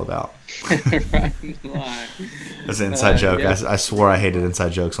what it's all about. Riding the line. That's an inside joke. Yeah. I swore I hated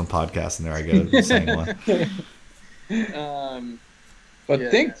inside jokes on podcasts, and there I go, saying one.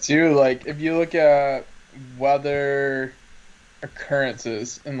 But think too, like if you look at weather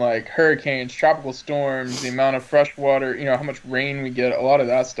occurrences and like hurricanes, tropical storms, the amount of fresh water, how much rain we get, a lot of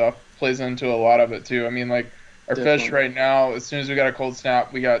that stuff plays into a lot of it too. I mean, like our fish Definitely. right now, as soon as we got a cold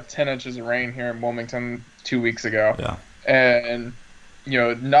snap, we got 10 inches of rain here in Wilmington 2 weeks ago. Yeah. And,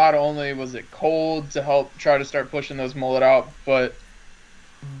 not only was it cold to help try to start pushing those mullet out, but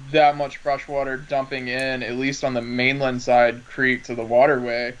that much fresh water dumping in, at least on the mainland side creek to the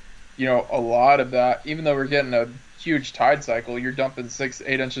waterway, a lot of that, even though we're getting a huge tide cycle, you're dumping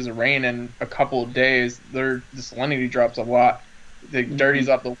 6-8 inches of rain in a couple of days. The salinity drops a lot. It dirties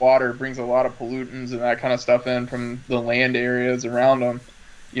up the water, brings a lot of pollutants and that kind of stuff in from the land areas around them.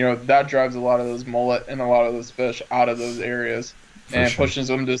 That drives a lot of those mullet and a lot of those fish out of those areas and sure. pushes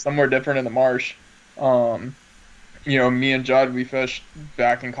them to somewhere different in the marsh. Me and Judd, we fished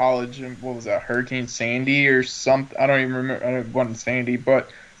back in college, and what was that, Hurricane Sandy or something? I don't even remember. It wasn't Sandy, but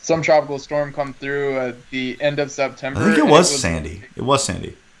some tropical storm come through at the end of September. I think it was Sandy. It was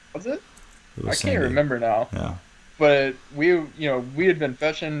Sandy. Was it? It was I Sandy. can't remember now. Yeah. But we had been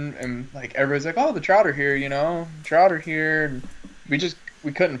fishing, and like everybody's like, "Oh, the trout are here," trout are here, and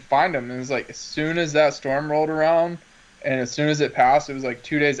we couldn't find them. And it was like as soon as that storm rolled around, and as soon as it passed, it was like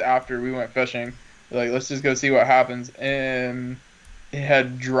 2 days after we went fishing. We're like, let's just go see what happens, and it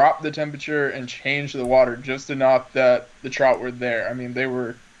had dropped the temperature and changed the water just enough that the trout were there. I mean, they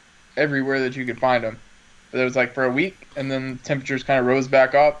were everywhere that you could find them. But it was like for a week, and then temperatures kind of rose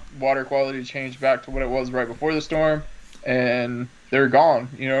back up. Water quality changed back to what it was right before the storm, and they were gone.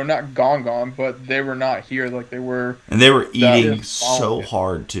 Not gone, but they were not here like they were. And they were eating Yeah. so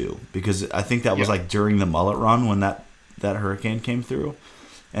hard too, because I think that was Yeah. like during the mullet run when that hurricane came through,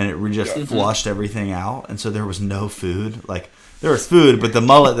 and it just Yeah. flushed everything out, and so there was no food. Like there was food, but the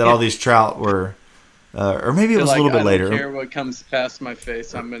mullet that all these trout were, or maybe it Feel was like a little bit I later. don't care what comes past my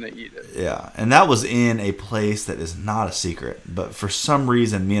face, I'm gonna eat it. Yeah, and that was in a place that is not a secret, but for some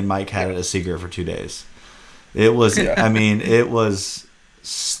reason, me and Mike had it a secret for 2 days. It was, I mean, it was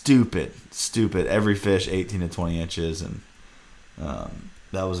stupid. Every fish 18 to 20 inches, and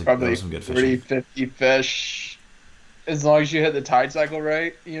that was Probably some good 40, fishing. 50 fish. As long as you hit the tide cycle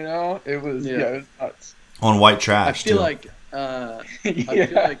right, it was, Yeah. it was nuts. On white I trash feel too. like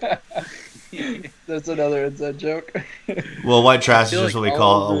Yeah. That's another inside joke. Well, white trash is feel just like what we all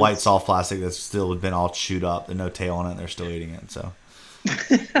call of a white this- soft plastic that's still been all chewed up and no tail on it, and they're still eating it. So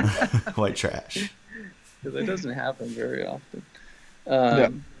white trash. That doesn't happen very often. Yeah.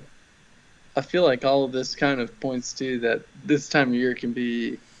 I feel like all of this kind of points to that this time of year can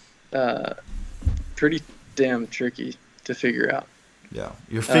be pretty damn tricky to figure out. Yeah,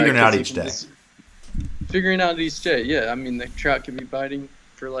 you're figuring it out 'cause each you can day. just- Figuring out each day, yeah. I mean, the trout could be biting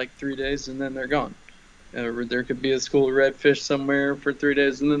for like 3 days and then they're gone. Or there could be a school of redfish somewhere for 3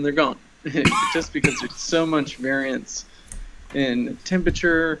 days and then they're gone. Just because there's so much variance in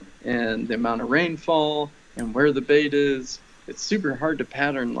temperature and the amount of rainfall and where the bait is, it's super hard to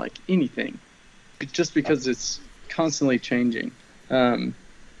pattern like anything. Just because it's constantly changing.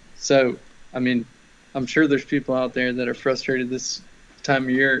 So, I mean, I'm sure there's people out there that are frustrated this time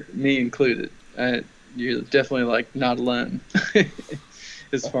of year, me included. You're definitely like not alone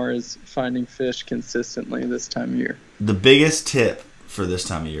as far as finding fish consistently this time of year. The biggest tip for this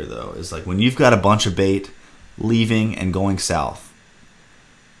time of year, though, is like when you've got a bunch of bait leaving and going south,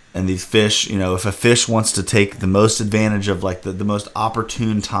 and these fish, if a fish wants to take the most advantage of like the most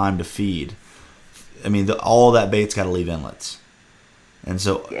opportune time to feed, I mean, all that bait's got to leave inlets. And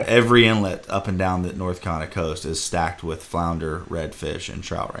so every inlet up and down the North Carolina coast is stacked with flounder, redfish, and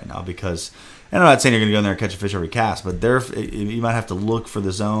trout right now because, and I'm not saying you're going to go in there and catch a fish every cast, but you might have to look for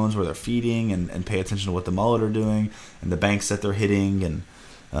the zones where they're feeding and pay attention to what the mullet are doing and the banks that they're hitting and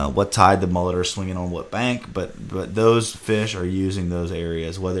what tide the mullet are swinging on what bank. But those fish are using those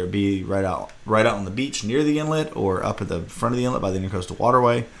areas, whether it be right out on the beach near the inlet or up at the front of the inlet by the Intercoastal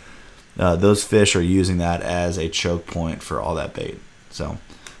Waterway. Those fish are using that as a choke point for all that bait. So,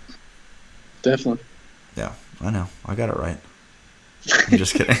 Definitely. yeah, I know. I got it right. I'm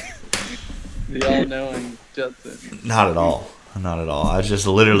just kidding. The all-knowing Judson. Not at all. Not at all. I just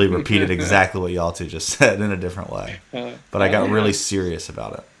literally repeated exactly what y'all two just said in a different way. But I got really serious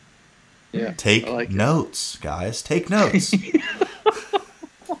about it. Yeah. Take I like it. notes, guys. Take notes.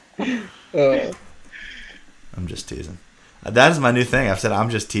 I'm just teasing. That is my new thing. I've said I'm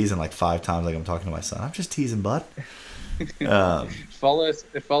just teasing like 5 times like I'm talking to my son. I'm just teasing, bud. If all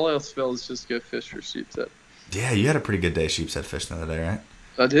else fails, just go fish for sheepshead. Yeah, you had a pretty good day sheepshead fishing the other day, right?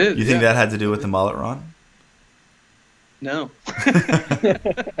 I did. You think yeah. that had to do with the mullet run? No.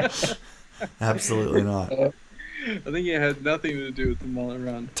 Absolutely not. I think it had nothing to do with the mullet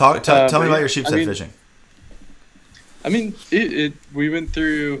run. Tell me but about your sheepshead I mean- fishing. I mean, we went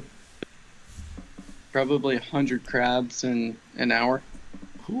through probably 100 crabs in an hour.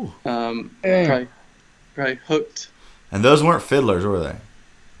 Ooh. Probably hooked. And those weren't fiddlers, were they?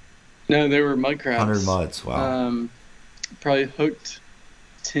 No, they were mud crabs. 100 muds. Wow. Probably hooked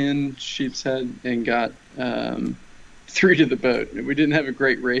 10 sheep's head and got 3 to the boat. We didn't have a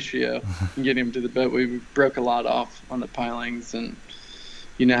great ratio in getting them to the boat. We broke a lot off on the pilings, and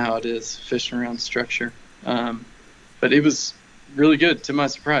you know how it is fishing around structure. But it was really good, to my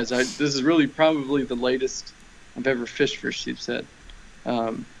surprise. This is really probably the latest I've ever fished for sheep's head.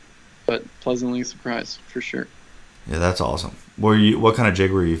 But pleasantly surprised for sure. Yeah, that's awesome. What kind of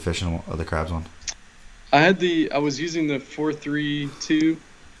jig were you fishing the crabs on? I was using the 432.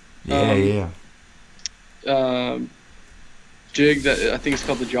 Yeah. Jig that I think it's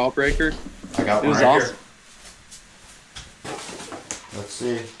called the Jawbreaker. I got one. It was right awesome. Here. Let's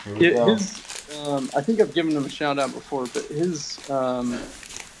see. Here we go. I think I've given him a shout out before, but his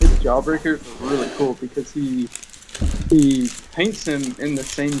Jawbreakers are really cool because he paints him in the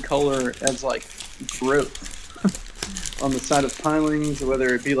same color as like growth on the side of pilings,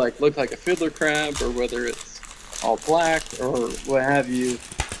 whether it be look like a fiddler crab or whether it's all black or what have you.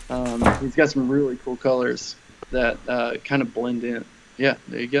 He's got some really cool colors that kind of blend in. Yeah,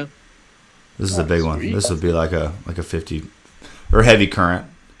 there you go. This is a big one. This would be like a 50 or heavy current,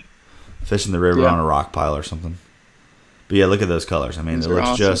 fishing the river on a rock pile or something. But yeah, look at those colors. I mean, it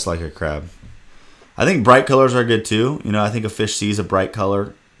looks just like a crab. I think bright colors are good too. I think a fish sees a bright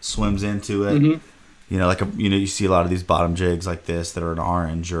color, swims into it. Mm-hmm. You see a lot of these bottom jigs like this that are an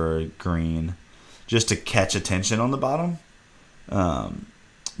orange or a green, just to catch attention on the bottom.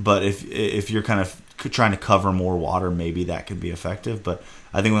 But if you're kind of trying to cover more water, maybe that could be effective. But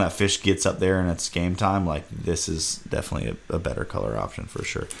I think when that fish gets up there and it's game time, this is definitely a better color option for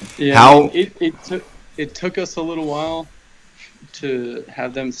sure. Yeah, it took us a little while to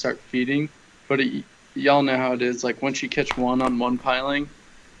have them start feeding, but y'all know how it is. Like once you catch one on one piling,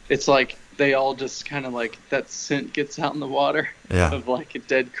 it's like they all just kind of that scent gets out in the water of like a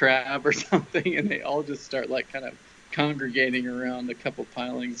dead crab or something, and they all just start kind of congregating around a couple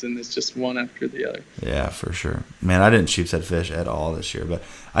pilings, and it's just one after the other. Yeah, for sure. Man, I didn't sheepshead fish at all this year, but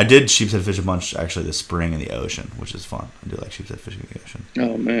I did sheepshead fish a bunch actually this spring in the ocean, which is fun. I do like sheepshead fishing in the ocean.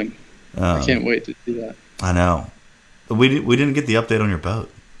 Oh man, I can't wait to do that. I know. We didn't get the update on your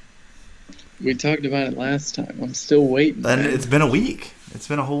boat. We talked about it last time. I'm still waiting. And it's been a week. It's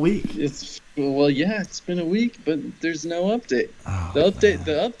been a whole week. It's been a week, but there's no update. Oh, the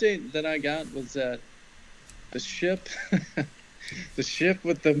update that I got was that the ship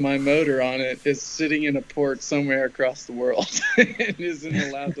with my motor on it is sitting in a port somewhere across the world and isn't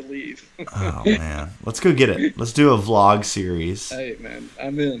allowed to leave. Oh man, let's go get it. Let's do a vlog series. Hey man,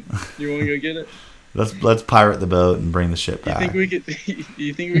 I'm in. You want to go get it? Let's pirate the boat and bring the ship back.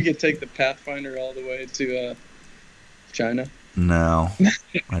 You think we could take the Pathfinder all the way to China? No,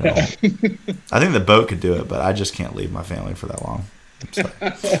 I don't. I think the boat could do it, but I just can't leave my family for that long.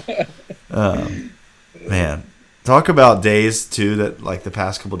 Man, talk about days too that the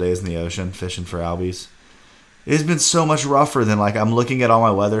past couple days in the ocean fishing for albies. It's been so much rougher than I'm looking at all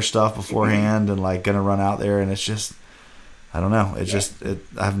my weather stuff beforehand and gonna run out there, and it's just I don't know.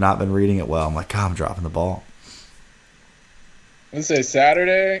 I've not been reading it well. I'm God, I'm dropping the ball. Let's say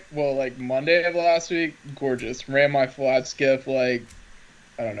Saturday, Monday of last week, gorgeous. Ran my flat skiff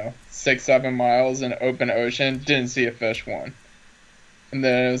 6-7 miles in open ocean. Didn't see a fish one. And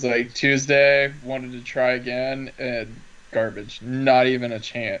then it was Tuesday, wanted to try again, and garbage. Not even a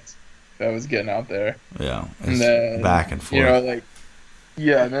chance that I was getting out there. Yeah, and then back and forth. And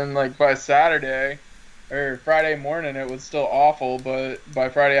then by Saturday or Friday morning, it was still awful. But by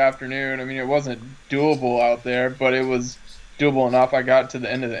Friday afternoon, it wasn't doable out there, but it was doable enough. I got to the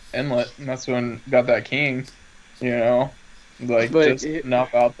end of the inlet, and that's when I got that king. Just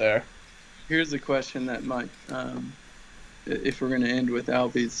enough out there. Here's a question that might. If we're going to end with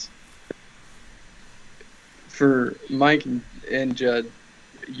albies, for Mike and Judd,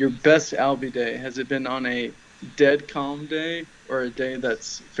 your best albie day, has it been on a dead calm day or a day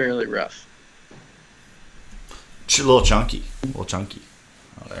that's fairly rough? A little chunky.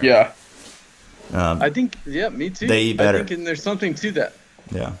 Yeah. I think, me too. They eat better. And there's something to that.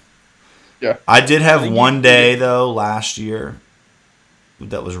 Yeah. Yeah. I did have one day, though, last year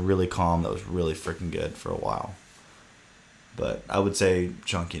that was really calm, that was really freaking good for a while. But I would say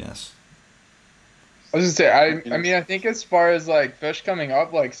chunkiness. I was gonna say, I think as far as fish coming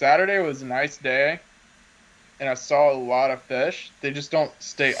up, Saturday was a nice day, and I saw a lot of fish. They just don't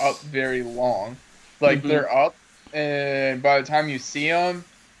stay up very long. They're up, and by the time you see them,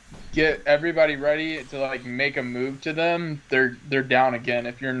 get everybody ready to like make a move to them, they're down again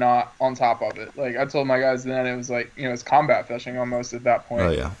if you're not on top of it. Like I told my guys then, it was like, it's combat fishing almost at that point.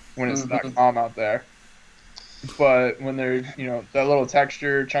 Oh yeah. When it's that calm out there. But when they're, that little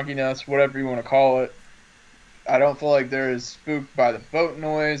texture, chunkiness, whatever you want to call it, I don't feel like they're as spooked by the boat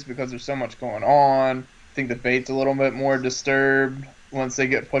noise because there's so much going on. I think the bait's a little bit more disturbed once they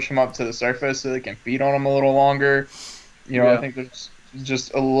push them up to the surface so they can feed on them a little longer. I think there's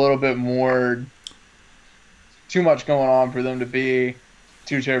just a little bit more, too much going on for them to be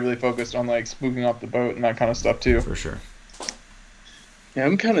too terribly focused on like spooking up the boat and that kind of stuff too. For sure. Yeah,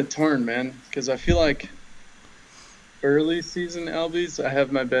 I'm kind of torn, man, because I feel like early season albies, I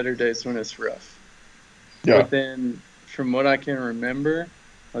have my better days when it's rough. Yeah. But then, from what I can remember,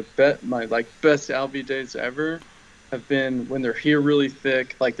 my best albie days ever have been when they're here really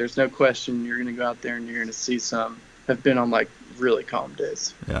thick. Like, there's no question you're gonna go out there and you're gonna see some. Have been on like really calm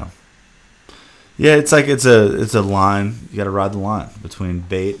days. Yeah. Yeah, it's like it's a line. You got to ride the line between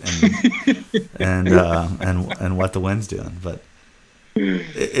bait and what the wind's doing. But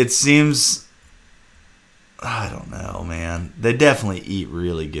it seems, I don't know, man. They definitely eat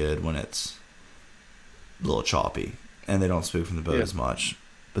really good when it's a little choppy and they don't spook from the boat as much.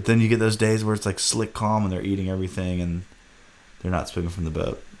 But then you get those days where it's like slick calm and they're eating everything and they're not spooking from the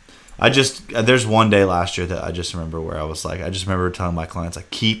boat. There's one day last year that I just remember where I was like, I just remember telling my clients,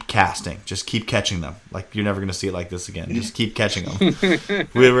 like, keep casting, just keep catching them. Like, you're never going to see it like this again. Just keep catching them.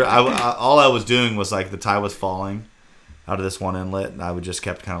 All I was doing was like the tide was falling out of this one inlet, and I would just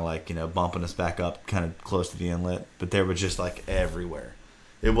kept kind of like, bumping us back up kind of close to the inlet, but they were just like everywhere.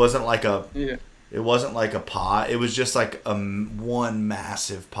 It wasn't like a pod. It was just like one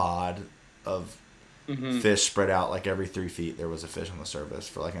massive pod of fish spread out. Like every 3 feet there was a fish on the surface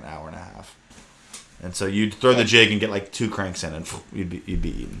for like an hour and a half, and so you'd throw the jig and get like 2 cranks in and you'd be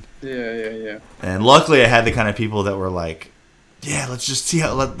eating. Yeah. And luckily I had the kind of people that were like, yeah, let's just see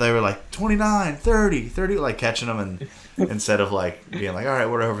how. They were like 29 30 like catching them, and instead of like being like, all right,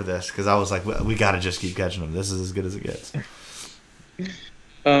 we're over this, because I was like, we got to just keep catching them. This is as good as it gets.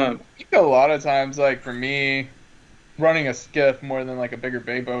 A lot of times, like for me, running a skiff more than like a bigger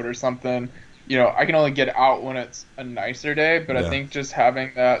bay boat or something, I can only get out when it's a nicer day, but I think just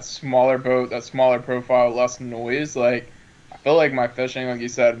having that smaller boat, that smaller profile, less noise, like I feel like my fishing, like you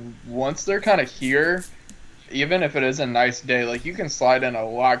said, once they're kind of here, even if it is a nice day, like you can slide in a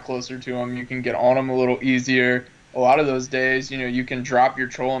lot closer to them, you can get on them a little easier. A lot of those days, you can drop your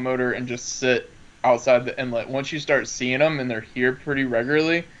trolling motor and just sit outside the inlet. Once you start seeing them and they're here pretty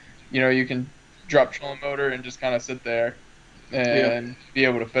regularly, you can drop trolling motor and just kind of sit there and be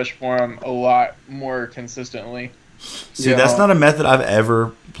able to fish for them a lot more consistently. See, that's not a method I've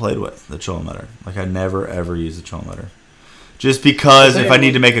ever played with, the trolling motor. Like, I never, ever use the trolling motor. Just because if I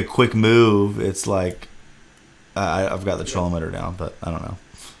need to make a quick move, it's like, I've got the trolling motor down, but I don't know.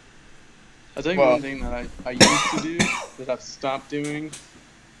 I think one thing that I used to do that I've stopped doing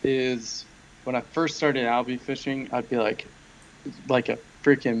is when I first started albie fishing, I'd be like a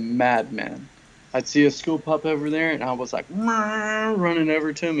freaking madman. I'd see a school pup over there, and I was like running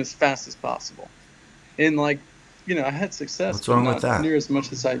over to him as fast as possible. And like, I had success. What's wrong with that? Near as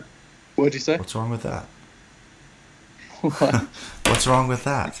much as I. What'd you say? What's wrong with that? What? What's wrong with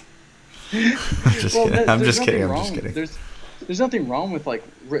that? I'm just kidding. There's nothing wrong with like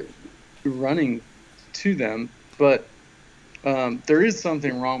running to them, but there is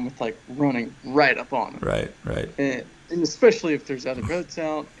something wrong with like running right up on them. Right. And especially if there's other boats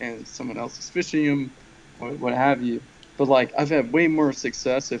out and someone else is fishing them, or what have you. But like, I've had way more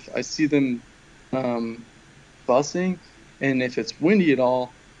success if I see them bussing, and if it's windy at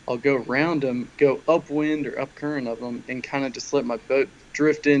all, I'll go around them, go upwind or up current of them, and kind of just let my boat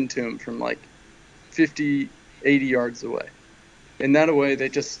drift into them from like 50, 80 yards away. And that way, they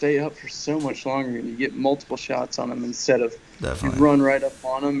just stay up for so much longer, and you get multiple shots on them instead of you run right up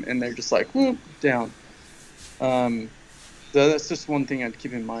on them, and they're just like, whoop, down. So that's just one thing I'd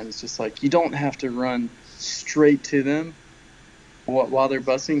keep in mind. It's just like, you don't have to run straight to them while they're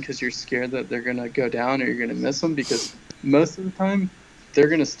bussing because you're scared that they're going to go down or you're going to miss them, because most of the time, they're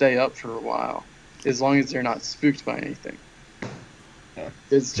going to stay up for a while as long as they're not spooked by anything.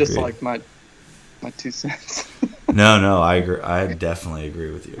 It's just like my 2 cents. No, I agree. I definitely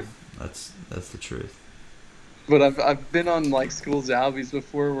agree with you. That's the truth. But I've been on like schools albies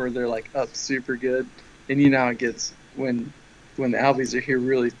before where they're like up super good, and how it gets when the albies are here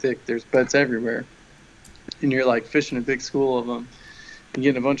really thick. There's boats everywhere, and you're like fishing a big school of them and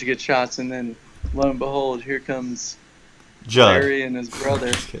getting a bunch of good shots, and then lo and behold, here comes Judd. Larry and his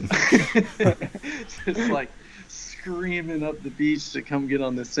brother, just like screaming up the beach to come get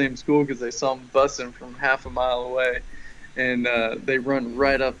on the same school because they saw them busting from half a mile away, and they run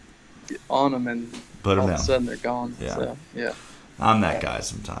right up on them, and Put 'em all down. of a sudden they're gone. Yeah. So, yeah. I'm that guy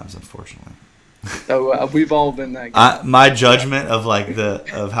sometimes, unfortunately. So we've all been that guy. My judgment of like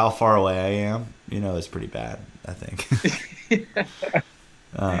of how far away I am, is pretty bad. I think.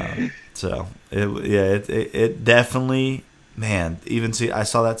 So it definitely, man. Even I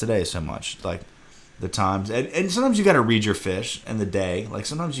saw that today so much. Like the times, and sometimes you got to read your fish and the day. Like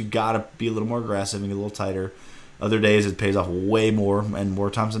sometimes you got to be a little more aggressive and get a little tighter. Other days it pays off way more, and more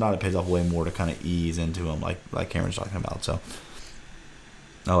times than not it pays off way more to kind of ease into them, like Cameron's talking about. So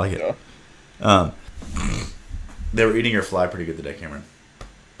I like it. Yeah. They were eating your fly pretty good today, Cameron.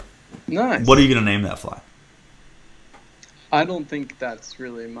 Nice. What are you gonna name that fly? I don't think that's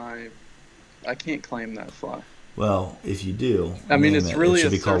really I can't claim that fly. Well, if you do, I mean, name it's it. really It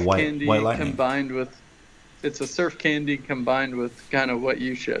should a be called surf candy White Lightning. combined with. It's a surf candy combined with kind of what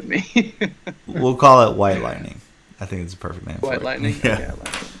you showed me. We'll call it White Lightning. I think it's a perfect name. White for Lightning. It. Yeah. Okay, I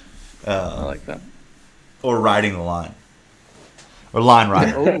like it. I like that. Or riding the line. Or line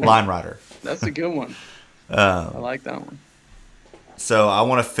rider. Oh. Line rider. That's a good one. I like that one. So I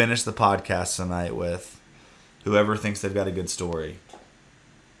want to finish the podcast tonight with whoever thinks they've got a good story.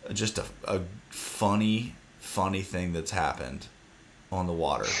 Just a funny thing that's happened on the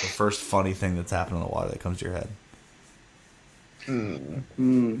water. The first funny thing that's happened on the water that comes to your head.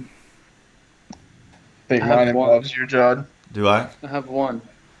 Mm. I think I have mine one. involves you, Judd. Do I? I have one.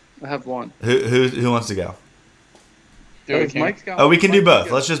 Who wants to go? Do it, King. Mike's got Oh, we one. can do Mike's both.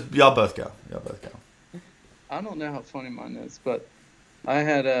 good. Let's just y'all both go. I don't know how funny mine is, but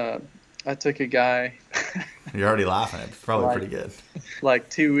I took a guy You're already laughing. It's probably Like- pretty good. like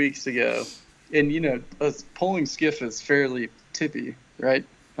 2 weeks ago, and a polling skiff is fairly tippy, right?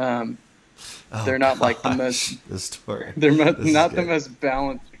 Oh, They're not like the gosh, most- This story. They're This is not the good. most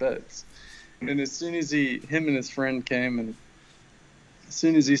balanced boats. And as soon as him and his friend came, and as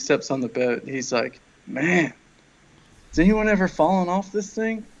soon as he steps on the boat, he's like, "Man, has anyone ever fallen off this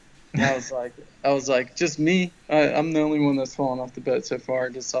thing?" And I was like, "Just me. I'm the only one that's fallen off the boat so far,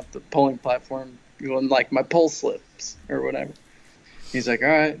 just off the polling platform, going like my pole slips or whatever." He's like, "All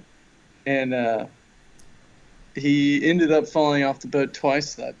right," and he ended up falling off the boat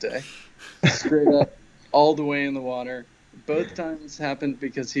twice that day, straight up, all the way in the water. Both times happened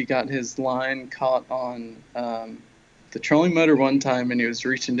because he got his line caught on the trolling motor one time, and he was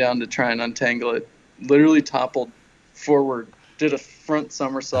reaching down to try and untangle it. Literally toppled forward, did a front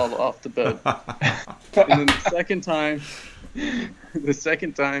somersault off the boat. And then the second time,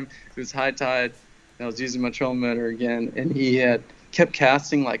 it was high tide. And I was using my trolling motor again, and he had kept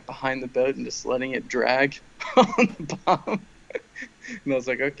casting like behind the boat and just letting it drag on the bottom. And I was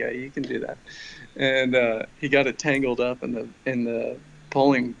like, "Okay, you can do that." And he got it tangled up in the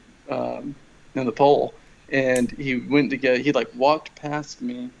polling in the pole, and he went to he like walked past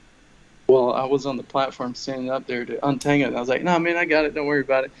me while I was on the platform standing up there to untangle it. And I was like, "No, man, I got it. Don't worry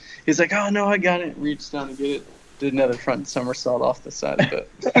about it." He's like, "Oh no, I got it." Reached down to get it, did another front somersault off the side of it.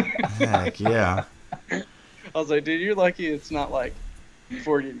 Heck yeah. I was like, "Dude, you're lucky it's not like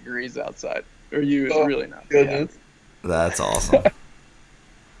 40 degrees outside, or you would Oh, really not." Goodness. That's awesome.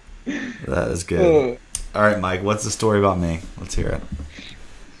 That is good. All right, Mike, what's the story about me? Let's hear it.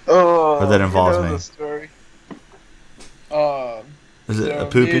 Oh, Or that involves you know me. the story. Is it So a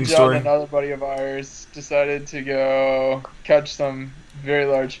pooping me and John story? and another buddy of ours decided to go catch some very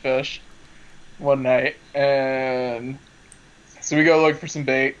large fish one night, and so we go look for some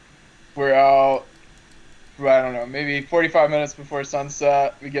bait. We're out, I don't know, maybe 45 minutes before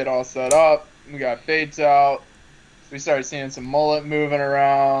sunset. We get all set up. We got baits out. We started seeing some mullet moving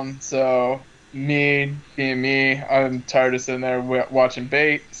around. So me, being me, I'm tired of sitting there watching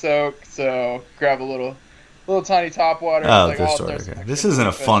bait soak. So grab a little tiny topwater. Oh, like, this I'll story. throw some Okay. extra This isn't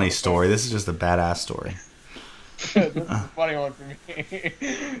a fish funny in the story. This is just a badass story. this is a funny one for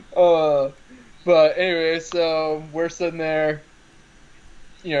me. But anyway, so we're sitting there,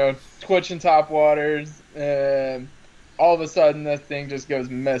 twitching top waters, and all of a sudden this thing just goes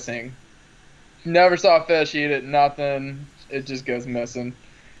missing. Never saw a fish eat it, nothing. It just goes missing.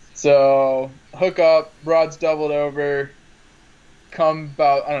 So hook up, rod's doubled over, come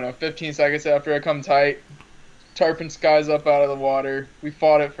about, 15 seconds after I come tight, tarpon skies up out of the water. We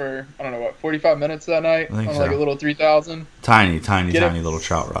fought it for, 45 minutes that night I think on so. like a little 3000. Tiny Get it. little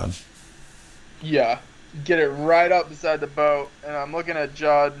trout rod. Yeah, get it right up beside the boat, and I'm looking at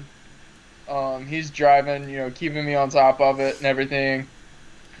Judd. He's driving, keeping me on top of it and everything.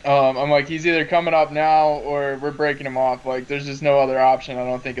 I'm like, he's either coming up now or we're breaking him off. Like, there's just no other option, I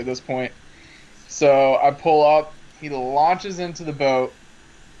don't think, at this point. So I pull up, He launches into the boat,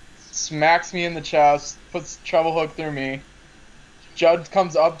 smacks me in the chest, puts the treble hook through me. Judd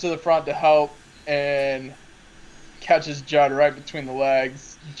comes up to the front to help and catches Judd right between the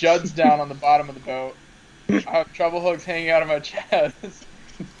legs. Judd's down on the bottom of the boat. I have treble hooks hanging out of my chest.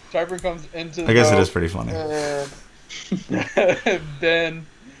 Tarpon comes into the boat. I guess it is pretty funny. Ben,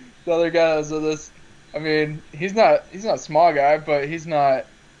 the other guy that was with us, I mean, he's not a small guy, but he's not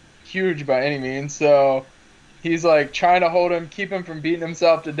huge by any means. So he's like trying to hold him, keep him from beating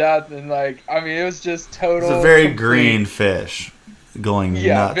himself to death, and like, I mean, it was just total. It's a very green fish going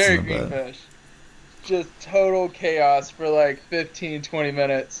nuts very in the green boat. fish. Just total chaos for like 15, 20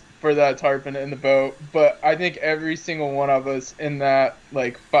 minutes for that tarpon in the boat. But I think every single one of us in that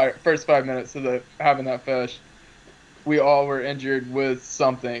like first 5 minutes of having that fish, we all were injured with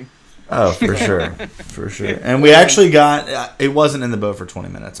something. Oh, for sure. For sure. And we actually got, it wasn't in the boat for 20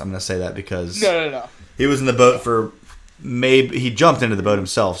 minutes. I'm going to say that because No. he was in the boat for he jumped into the boat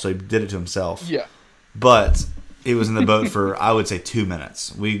himself, so he did it to himself. Yeah. But he was in the boat for, I would say, 2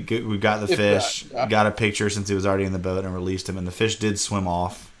 minutes. We got the If fish, that, yeah. got a picture since he was already in the boat, and released him. And the fish did swim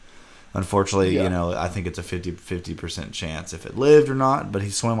off. Unfortunately, Yeah. you know, I think it's a 50% chance if it lived or not, but he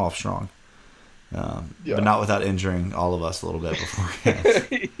swam off strong. Yeah. But not without injuring all of us a little bit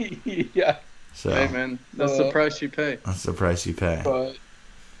beforehand. Yeah. So Hey man, that's the price you pay. that's the price you pay. But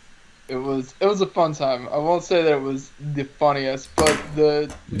it was a fun time. I won't say that it was the funniest, but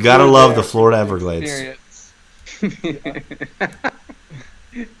the You gotta food love there, the Florida Everglades. experience.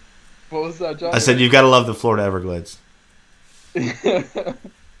 What was that, John? I said you've got to love the Florida Everglades.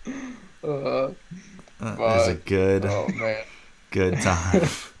 But- It's a good, oh man. good time.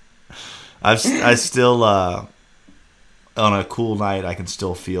 I still on a cool night I can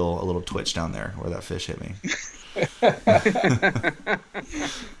still feel a little twitch down there where that fish hit me.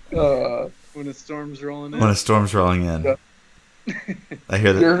 When a storm's rolling in. When a storm's rolling in, I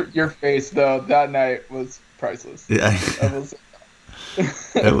hear that. Your face though that night was priceless. Yeah, That was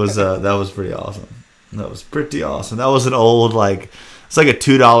it was that was pretty awesome. That was pretty awesome. That was an old it's like a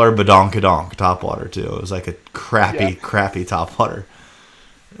 $2 badonkadonk topwater too. It was like a crappy topwater.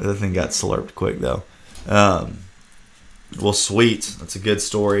 The thing got slurped quick though. Well, sweet. That's a good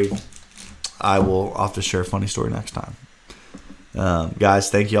story. I'll have to share a funny story next time. Guys,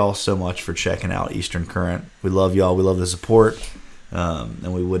 thank y'all so much for checking out Eastern Current. We love y'all. We love the support.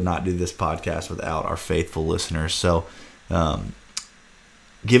 And we would not do this podcast without our faithful listeners. So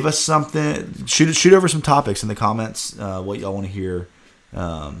give us something. Shoot over some topics in the comments, what y'all want to hear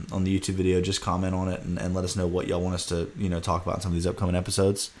on the YouTube video. Just comment on it and let us know what y'all want us to talk about in some of these upcoming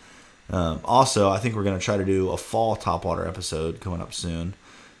episodes. Also, I think we're going to try to do a fall topwater episode coming up soon.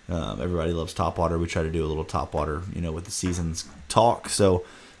 Everybody loves topwater. We try to do a little topwater, with the seasons talk. So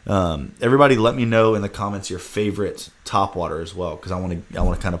everybody, let me know in the comments your favorite topwater as well, because I want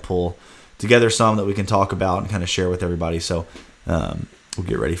to kind of pull together some that we can talk about and kind of share with everybody. So we'll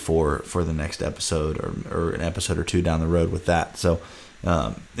get ready for the next episode or an episode or two down the road with that. So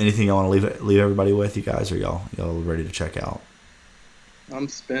anything y'all want to leave everybody with, you guys, or y'all ready to check out? I'm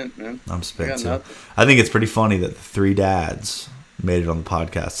spent, man. I'm spent too. Nothing. I think it's pretty funny that the three dads made it on the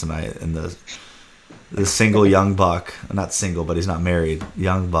podcast tonight, and the single young buck, not single, but he's not married,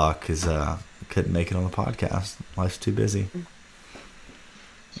 young buck couldn't make it on the podcast. Life's too busy.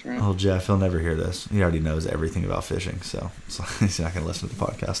 That's right. Oh, Jeff, he'll never hear this. He already knows everything about fishing, so he's not going to listen to the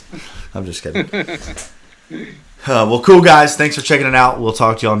podcast. I'm just kidding. Well, cool, guys. Thanks for checking it out. We'll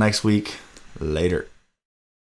talk to y'all next week. Later.